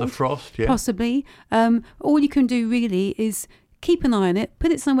cold. By the frost, yeah. Possibly. All you can do really is keep an eye on it,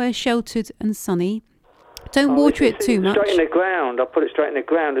 put it somewhere sheltered and sunny. Don't water it too much. Straight in the ground. I put it straight in the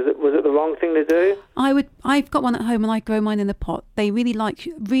ground. Was it the wrong thing to do? I've got one at home and I grow mine in a pot. They really like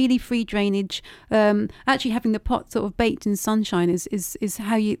really free drainage. Actually, having the pot sort of baked in sunshine is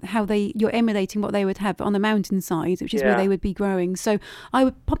how you're emulating what they would have on a mountainside, which is where they would be growing. So I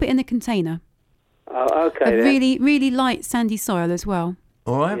would pop it in a container. Oh, okay. Really, really light sandy soil as well.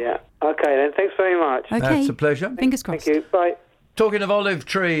 All right. Yeah. Okay, then. Thanks very much. Okay. That's a pleasure. Fingers crossed. Thank you. Bye. Talking of olive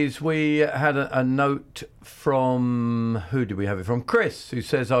trees, we had a note from, who did we have it from? Chris, who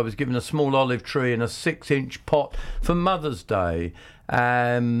says, I was given a small olive tree in a 6-inch pot for Mother's Day.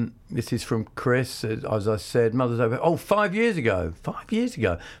 This is from Chris, as I said, Mother's Day. 5 years ago. 5 years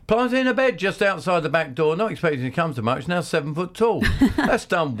ago. Planted in a bed just outside the back door, not expecting to come to much, now 7 foot tall. That's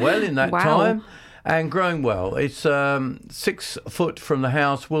done well in that time. And growing well. It's 6 foot from the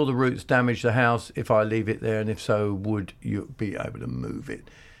house. Will the roots damage the house if I leave it there? And if so, would you be able to move it?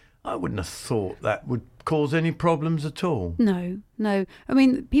 I wouldn't have thought that would cause any problems at all. No. I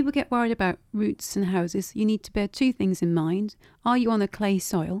mean, people get worried about roots and houses. You need to bear 2 things in mind. Are you on a clay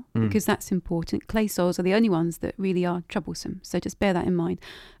soil? Because that's important. Clay soils are the only ones that really are troublesome. So just bear that in mind.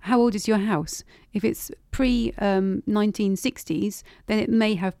 How old is your house? If it's pre-1960s, then it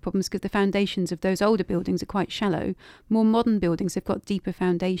may have problems because the foundations of those older buildings are quite shallow. More modern buildings have got deeper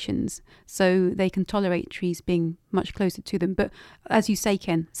foundations, so they can tolerate trees being much closer to them. But as you say,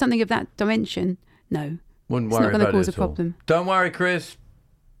 Ken, something of that dimension, no. Wouldn't it's worry not going to about cause it a problem. Don't worry, Chris.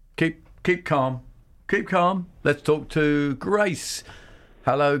 Keep calm. Keep calm. Let's talk to Grace.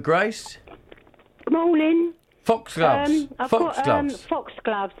 Hello, Grace. Good morning. Foxgloves. I've got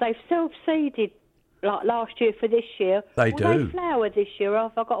foxgloves. They've self-seeded like last year for this year. They Will do. they flower this year, or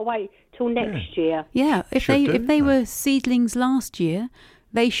have I got to wait till next year? Yeah, if they were seedlings last year,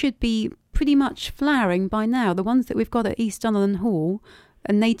 they should be pretty much flowering by now. The ones that we've got at East Dunellan Hall,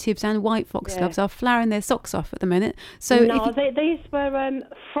 and natives and white foxgloves are flowering their socks off at the minute. So these were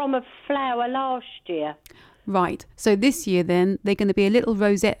from a flower last year. Right. So this year then they're going to be a little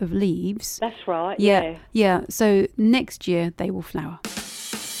rosette of leaves. That's right. Yeah. So next year they will flower.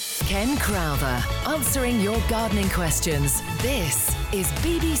 Ken Crowther, answering your gardening questions. This is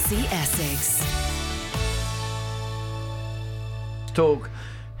BBC Essex. Talk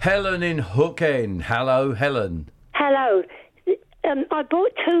Helen in Hook End. Hello, Helen. Hello. I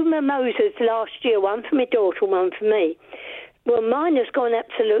bought 2 mimosas last year, one for my daughter, one for me. Well, mine has gone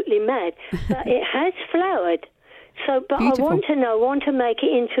absolutely mad, but it has flowered. So, but beautiful. I want to make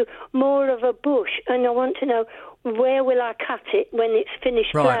it into more of a bush, and I want to know where will I cut it when it's finished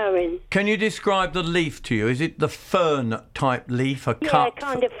flowering. Can you describe the leaf to you? Is it the fern type leaf, cut? Yeah,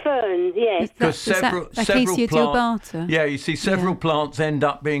 kind of fern, yes. Because several Acacia plants, dealbata? Yeah, you see several plants end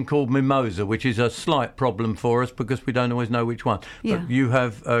up being called mimosa, which is a slight problem for us because we don't always know which one. Yeah. But you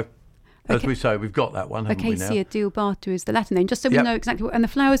have, as we say, we've got that one, haven't we now? Acacia dealbata is the Latin name, just so we know exactly what. And the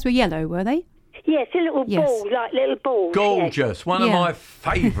flowers were yellow, were they? Yes, a little ball, like little balls. Gorgeous. Yes. One of my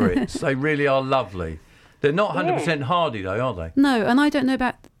favourites. They really are lovely. They're not 100% hardy, though, are they? No, and I don't know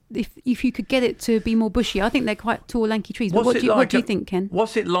about if you could get it to be more bushy. I think they're quite tall, lanky trees. But what do you think, Ken?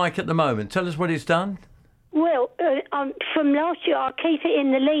 What's it like at the moment? Tell us what it's done. Well, from last year, I keep it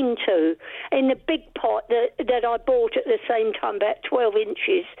in the lean-to, in the big pot that I bought at the same time, about 12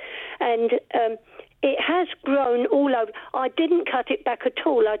 inches. And it has grown all over. I didn't cut it back at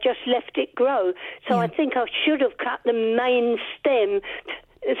all. I just left it grow. So I think I should have cut the main stem.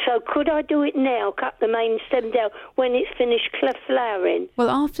 So could I do it now, cut the main stem down when it's finished flowering? Well,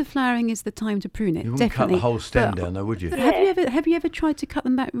 after flowering is the time to prune it. You wouldn't definitely. cut the whole stem down, though, would you? Have you ever tried to cut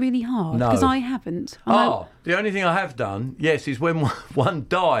them back really hard? No. Because I haven't. The only thing I have done, is when one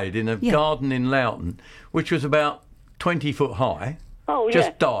died in a garden in Loughton, which was about 20 foot high. Oh, yeah.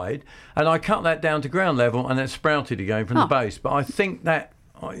 Just died, and I cut that down to ground level, and it sprouted again from the base. But I think that.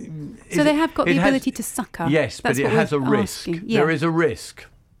 So they have got the ability to sucker. Yes, but it has a risk. Yeah. There is a risk,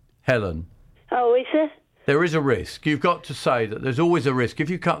 Helen. Oh, is there? There is a risk. You've got to say that there's always a risk.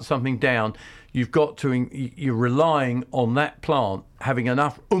 If you cut something down, you're relying on that plant having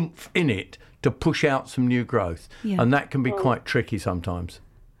enough oomph in it to push out some new growth. Yeah. And that can be quite tricky sometimes.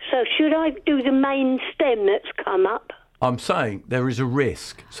 So should I do the main stem that's come up? I'm saying there is a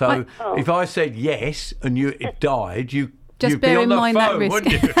risk. So if I said yes and it died, you'd be on the phone,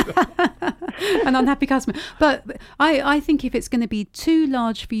 wouldn't you? An unhappy customer. But I think if it's going to be too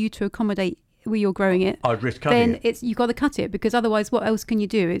large for you to accommodate where you're growing it, I'd risk cutting then you've got to cut it, because otherwise what else can you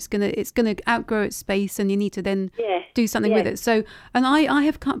do? It's gonna outgrow its space, and you need to then do something with it. So, and I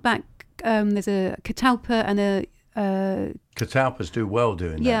have cut back. There's a catalpa and a catalpas do well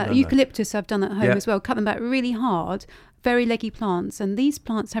doing that. Yeah, don't eucalyptus I've done at home as well. Cut them back really hard. Very leggy plants, and these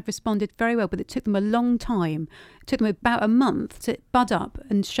plants have responded very well, but it took them a long time. It took them about a month to bud up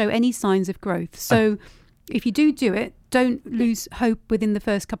and show any signs of growth. So if you do it, don't lose hope within the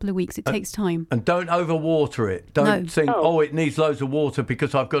first couple of weeks. It takes time. And don't overwater it. Don't think, it needs loads of water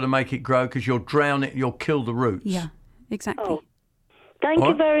because I've got to make it grow, because you'll drown it, you'll kill the roots. Yeah, exactly. Thank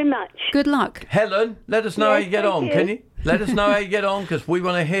you very much. Good luck. Helen, let us know how you get on, can you? Let us know how you get on, because we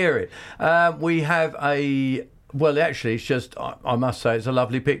want to hear it. We have a... Well, actually, it's just, I must say, it's a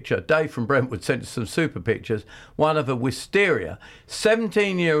lovely picture. Dave from Brentwood sent us some super pictures. One of a wisteria,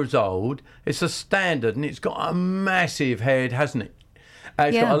 17 years old. It's a standard, and it's got a massive head, hasn't it?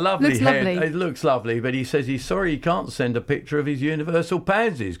 It's got a lovely head. Lovely. It looks lovely, but he says he's sorry he can't send a picture of his universal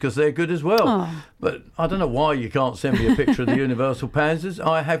pansies because they're good as well. Oh. But I don't know why you can't send me a picture of the universal pansies.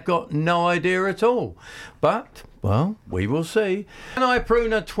 I have got no idea at all. But... well, we will see. Can I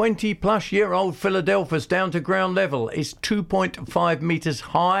prune a 20-plus-year-old Philadelphus down to ground level? It's 2.5 metres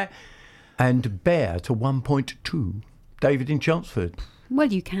high and bare to 1.2. David in Chelmsford.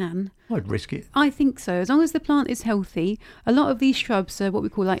 Well, you can. I'd risk it. I think so. As long as the plant is healthy, a lot of these shrubs are what we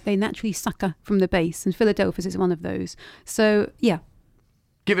call they naturally sucker from the base, and Philadelphus is one of those. So, yeah.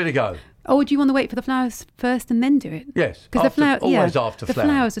 Give it a go. Or do you want to wait for the flowers first and then do it? Yes, because always after the flowering.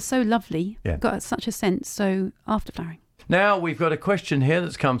 The flowers are so lovely. Yeah. Got such a scent. So after flowering. Now we've got a question here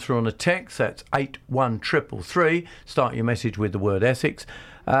that's come through on a text. That's 81333. Start your message with the word Essex.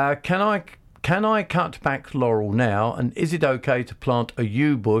 Can I cut back laurel now? And is it okay to plant a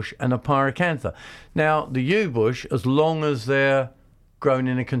yew bush and a pyracantha? Now the yew bush, as long as they're grown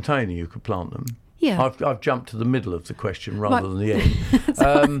in a container, you could plant them. Yeah. I've jumped to the middle of the question rather than the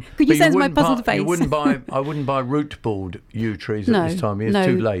end. Could you sense my puzzled face? I wouldn't buy root board yew trees at this time. It's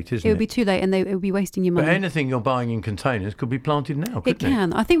too late, isn't it? It would be too late, and it would be wasting your money. But anything you're buying in containers could be planted now, couldn't it? It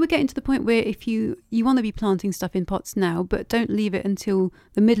can. I think we're getting to the point where if you want to be planting stuff in pots now, but don't leave it until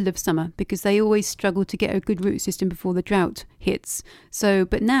the middle of summer, because they always struggle to get a good root system before the drought hits. So,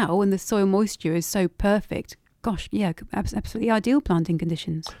 but now when the soil moisture is so perfect, gosh, yeah, absolutely ideal planting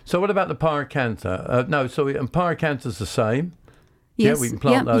conditions. So what about the pyracantha? And pyracantha's the same. Yes. Yeah, we can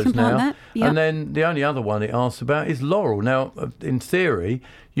plant those you can now. Plant that. Yep. And then the only other one it asks about is laurel. Now, in theory,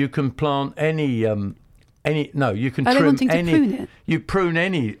 you can plant you can trim any. Prune it? You prune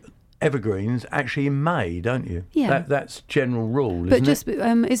any evergreens actually in May, don't you? Yeah. That's general rule, but isn't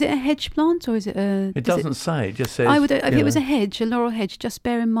it? Is it a hedge plant or is it a? It doesn't say. It just says. I would, if it was a hedge, a laurel hedge. Just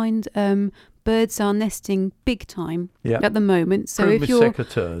bear in mind, birds are nesting big time at the moment. So prune if with you're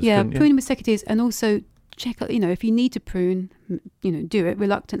secateurs, prune with secateurs, and also check. If you need to prune, do it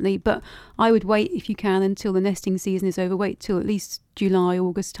reluctantly. But I would wait if you can until the nesting season is over. Wait till at least July,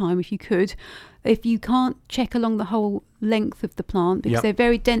 August time if you could. If you can't, check along the whole length of the plant because they're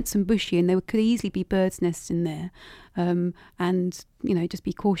very dense and bushy, and there could easily be birds' nests in there. And just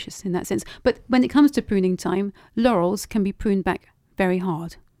be cautious in that sense. But when it comes to pruning time, laurels can be pruned back very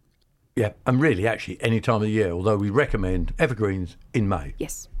hard. Yeah, and really, actually, any time of the year, although we recommend evergreens in May.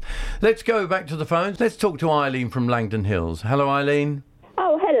 Yes. Let's go back to the phones. Let's talk to Eileen from Langdon Hills. Hello, Eileen.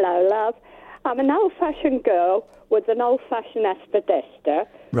 Oh, hello, love. I'm an old-fashioned girl with an old-fashioned aspidistra.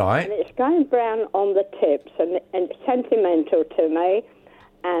 Right. And it's going brown on the tips, and it's sentimental to me,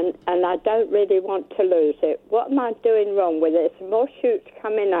 and I don't really want to lose it. What am I doing wrong with it? There's more shoots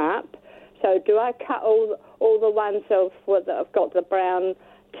coming up, so do I cut all the ones off that have got the brown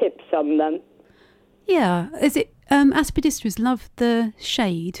tips on them? Yeah. Is it aspidistras love the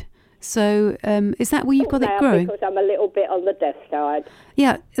shade? So is that where you've got it growing? Because I'm a little bit on the deaf side.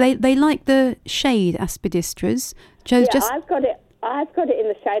 Yeah, they like the shade aspidistras. I've got it in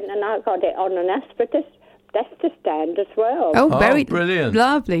the shade, and I've got it on an aspidistra stand as well. Oh, very brilliant,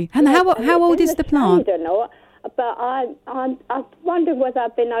 lovely. And how old is the plant? I don't know, but I'm wondering whether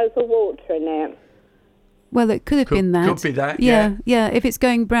I've been overwatering it. Well, it could have been that. Could be that, yeah. If it's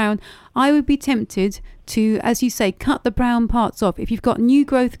going brown, I would be tempted to, as you say, cut the brown parts off. If you've got new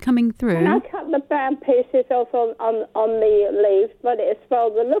growth coming through. And I cut the brown pieces off on the leaves, but it'll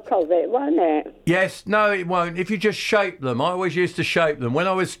spoil the look of it, won't it? Yes, no, it won't. If you just shape them. I always used to shape them. When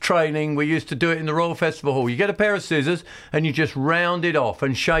I was training, we used to do it in the Royal Festival Hall. You get a pair of scissors and you just round it off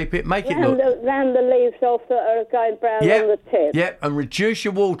and shape it, make it look. Round the leaves off that are going brown on the tip. Yep, and reduce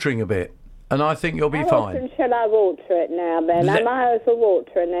your watering a bit. And I think you'll be fine. How often shall I water it now, then? Am I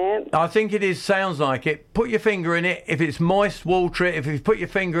overwatering it? I think it is. Sounds like it. Put your finger in it. If it's moist, water it. If you put your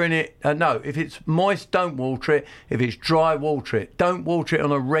finger in it, if it's moist, don't water it. If it's dry, water it. Don't water it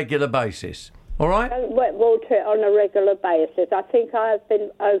on a regular basis. All right? Don't water it on a regular basis. I think I have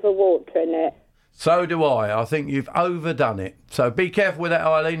been overwatering it. So do I. I think you've overdone it. So be careful with that,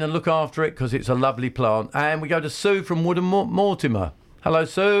 Eileen, and look after it because it's a lovely plant. And we go to Sue from Woodham Mortimer. Hello,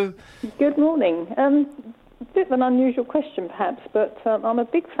 Sue. Good morning. A bit of an unusual question, perhaps, but I'm a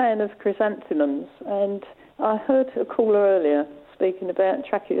big fan of chrysanthemums, and I heard a caller earlier speaking about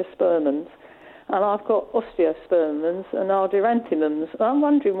tracheospermums, and I've got osteospermums and argyranthemums. I'm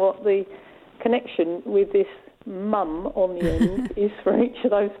wondering what the connection with this mum on the end is for each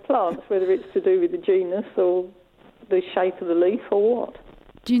of those plants, whether it's to do with the genus or the shape of the leaf or what?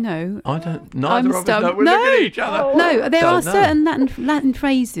 Do you know? I don't. Neither of us know. We're no, looking at each other. No, there Don't are know. certain Latin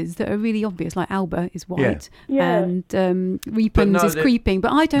phrases that are really obvious, like alba is white, and repens is creeping.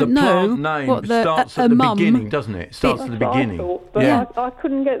 But I don't know the plant name what starts at the beginning, doesn't it? It starts at the beginning. I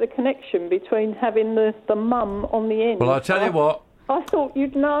couldn't get the connection between having the mum on the end. Well, I tell you what. I thought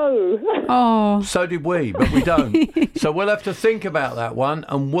you'd know. Oh. So did we, but we don't. So we'll have to think about that one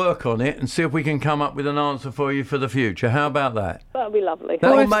and work on it and see if we can come up with an answer for you for the future. How about that? That'll be lovely.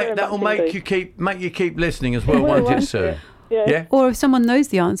 That'll make you keep listening as well, won't it, Sue? Yeah. Or if someone knows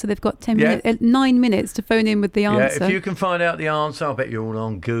the answer, they've got 9 minutes to phone in with the answer. Yeah, if you can find out the answer, I bet you're all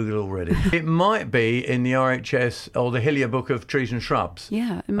on Google already. It might be in the RHS or the Hillier Book of Trees and Shrubs.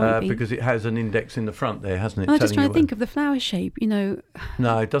 Yeah, it might be. Because it has an index in the front there, hasn't it? I'm just trying to think of the flower shape, No,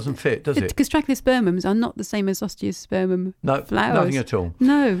 it doesn't fit, does it? Because Trachylospermums are not the same as Osteospermum flowers. Nothing at all.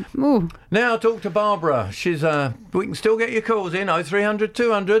 No. Oh. Now talk to Barbara. She's we can still get your calls in 0300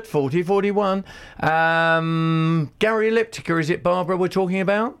 200 40 41. Gary Elliptica, is it, Barbara, we're talking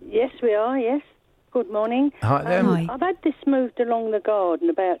about? Yes, we are, yes. Good morning. Hi there. I've had this moved along the garden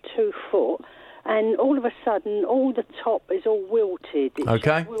about 2 foot, and all of a sudden, all the top is all wilted. It's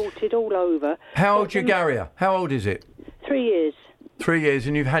Okay. wilted all over. How old's your Garrier? How old is it? 3 years. 3 years,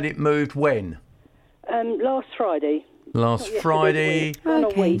 and you've had it moved when? Last Friday. Last Friday.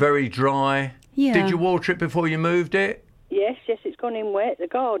 Okay. Very dry. Yeah. Did you water it before you moved it? Yes, it's gone in wet. The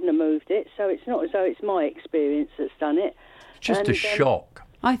gardener moved it, so it's not as though it's my experience that's done it. Just a shock.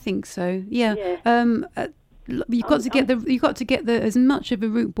 I think so. Yeah. You've got to get the as much of a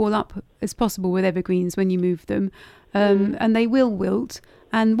root ball up as possible with evergreens when you move them, and they will wilt.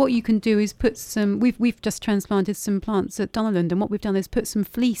 And what you can do is put some. We've just transplanted some plants at Donnelland, and what we've done is put some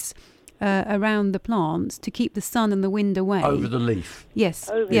fleece around the plants to keep the sun and the wind away. Over the leaf. Yes.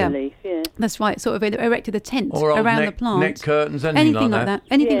 Over the leaf, yeah. That's right. Sort of erected a tent Or old around the plant. neck curtains, anything like that.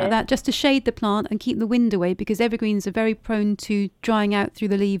 Anything like that, just to shade the plant and keep the wind away, because evergreens are very prone to drying out through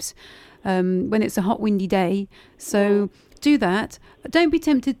the leaves when it's a hot, windy day. So do that. Don't be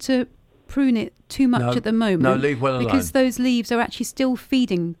tempted to prune it too much at the moment. No, leave well alone. Because those leaves are actually still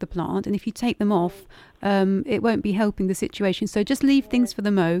feeding the plant, and if you take them off, it won't be helping the situation. So just leave things for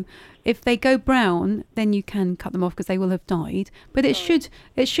the mow. If they go brown, then you can cut them off because they will have died. But it should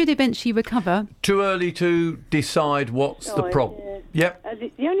eventually recover. Too early to decide what's the problem. Yep.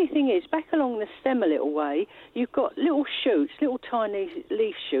 The only thing is, back along the stem a little way, you've got little shoots, little tiny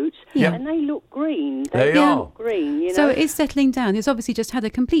leaf shoots, and they look green. They are. Look green, you know. So it is settling down. It's obviously just had a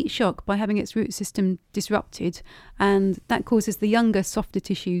complete shock by having its root system disrupted, and that causes the younger, softer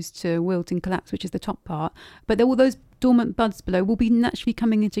tissues to wilt and collapse, which is the top part. But all those dormant buds below will be naturally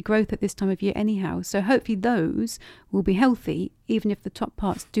coming into growth at this time of year anyhow. So hopefully those will be healthy, even if the top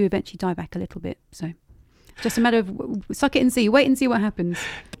parts do eventually die back a little bit. So just a matter of suck it and see. Wait and see what happens.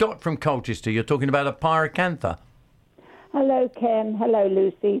 Dot from Colchester, you're talking about a pyracantha. Hello, Ken. Hello,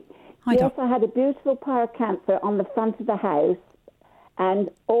 Lucy. Hi, yes, Dot. I had a beautiful pyracantha on the front of the house, and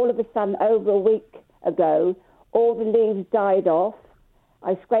all of a sudden, over a week ago, all the leaves died off.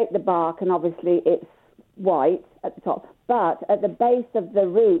 I scraped the bark, and obviously it's white at the top. But at the base of the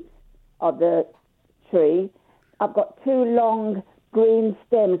roots of the tree, I've got 2 long green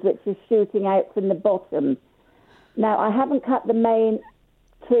stems which are shooting out from the bottom. Now, I haven't cut the main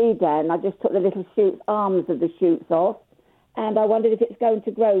tree down. I just took the little shoots, arms of the shoots off, and I wondered if it's going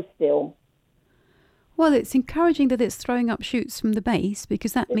to grow still. Well, it's encouraging that it's throwing up shoots from the base,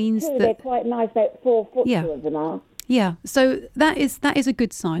 because that means that They're quite nice, about 4 foot, 2 of them are. Yeah, so that is a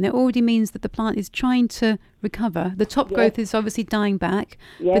good sign. It already means that the plant is trying to recover. The top growth is obviously dying back,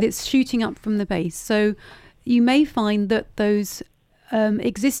 but it's shooting up from the base. So you may find that those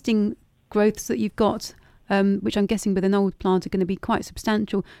existing growths that you've got, which I'm guessing with an old plant are going to be quite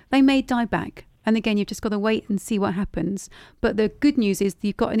substantial, they may die back. And again, you've just got to wait and see what happens. But the good news is that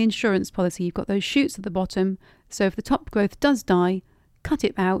you've got an insurance policy. You've got those shoots at the bottom. So if the top growth does die, cut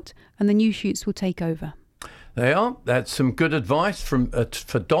it out and the new shoots will take over. They are. That's some good advice from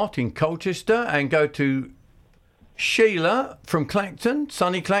for Dot in Colchester. And go to Sheila from Clacton,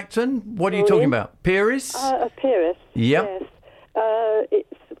 sunny Clacton. What are you talking about? Pyrrhus? A Pyrrhus. Yep. Yes.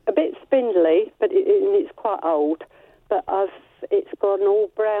 It's a bit spindly, but it's quite old. But it's gone all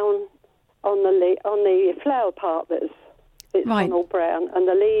brown on the flower part. It's gone all brown, and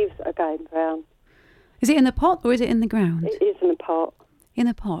the leaves are going brown. Is it in a pot or is it in the ground? It is in a pot. In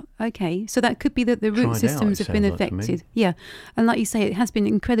a pot, okay. So that could be that the root systems have been affected. Yeah, and like you say, it has been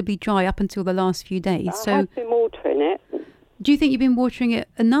incredibly dry up until the last few days. I have been watering it. Do you think you've been watering it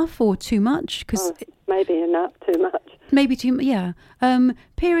enough or too much? Cause maybe enough, too much. Maybe too. Yeah.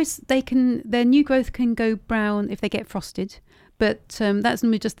 Pyrus, their new growth can go brown if they get frosted, but that's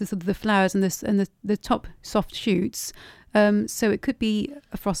normally just the flowers and the top soft shoots. So it could be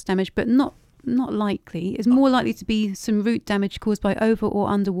a frost damage, but not likely. It's more likely to be some root damage caused by over or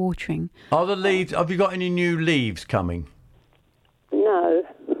under watering. Are the leaves? Have you got any new leaves coming? No.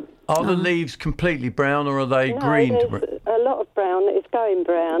 Are the leaves completely brown, or are they green? There's a lot of brown. It's going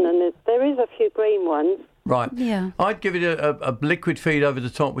brown, and there is a few green ones. Right. Yeah. I'd give it a liquid feed over the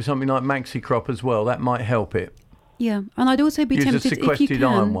top with something like Maxi Crop as well. That might help it. Yeah, and I'd also be Use a tempted, if you sequestered can,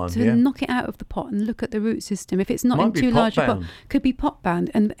 iron one, to yeah? knock it out of the pot and look at the root system. If it's not Might in be too large a pot, pot-bound. could be pot bound.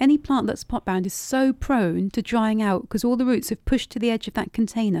 And any plant that's pot bound is so prone to drying out because all the roots have pushed to the edge of that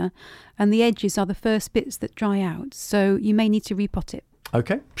container, and the edges are the first bits that dry out. So you may need to repot it.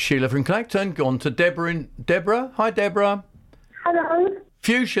 Okay. Sheila from Clacton. Gone to Deborah. Deborah? Hi, Deborah. Hello.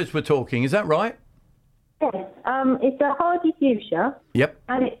 Fuchsias we're talking. Is that right? Yes. It's a hardy fuchsia. Yep.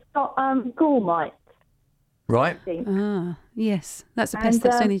 And it's got gall mites. Right. Ah, yes. That's a pest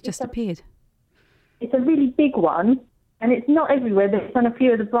that's only just appeared. It's a really big one, and it's not everywhere, but it's on a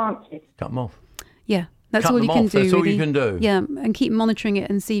few of the branches. Cut them off. Yeah, that's Cut all you them can off, do. that's all really. you can do. Yeah, and keep monitoring it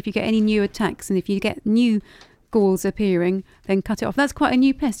and see if you get any new attacks. And if you get new galls appearing, then cut it off. That's quite a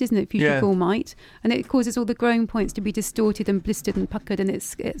new pest, isn't it? Fuchsia gall mite, and it causes all the growing points to be distorted and blistered and puckered, and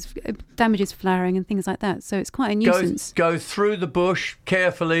it damages flowering and things like that. So it's quite a nuisance. Go through the bush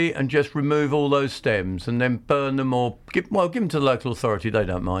carefully and just remove all those stems, and then burn them or give them to the local authority. They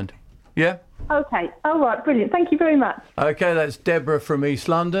don't mind. Yeah. Okay. All right. Brilliant. Thank you very much. Okay, that's Deborah from East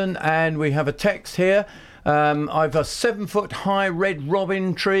London, and we have a text here. I've a 7-foot-high red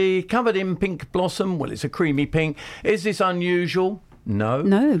robin tree covered in pink blossom. Well, it's a creamy pink. Is this unusual? No.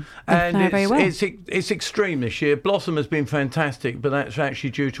 No. And flower very well. it's extreme this year. Blossom has been fantastic, but that's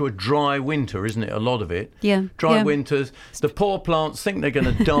actually due to a dry winter, isn't it? A lot of it. Yeah. Dry winters. The poor plants think they're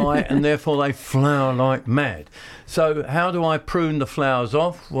going to die, and therefore they flower like mad. So how do I prune the flowers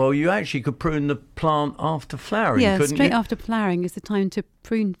off? Well, you actually could prune the plant after flowering, couldn't straight you? after flowering is the time to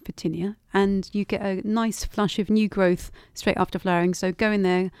prune Petunia, and you get a nice flush of new growth straight after flowering. So go in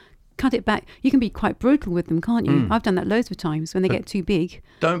there, cut it back. You can be quite brutal with them, can't you? I've done that loads of times when they get too big.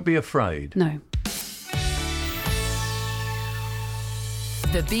 Don't be afraid. No.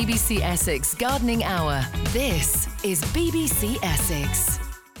 The BBC Essex Gardening Hour. This is BBC Essex.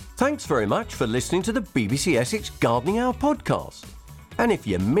 Thanks very much for listening to the BBC Essex Gardening Hour podcast. And if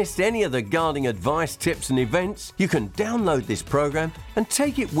you missed any of the gardening advice, tips and events, you can download this programme and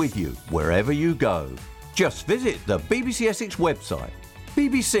take it with you wherever you go. Just visit the BBC Essex website,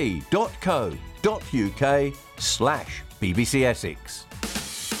 bbc.co.uk/BBC Essex.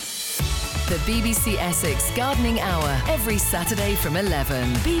 The BBC Essex Gardening Hour. Every Saturday from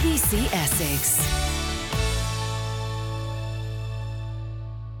 11. BBC Essex.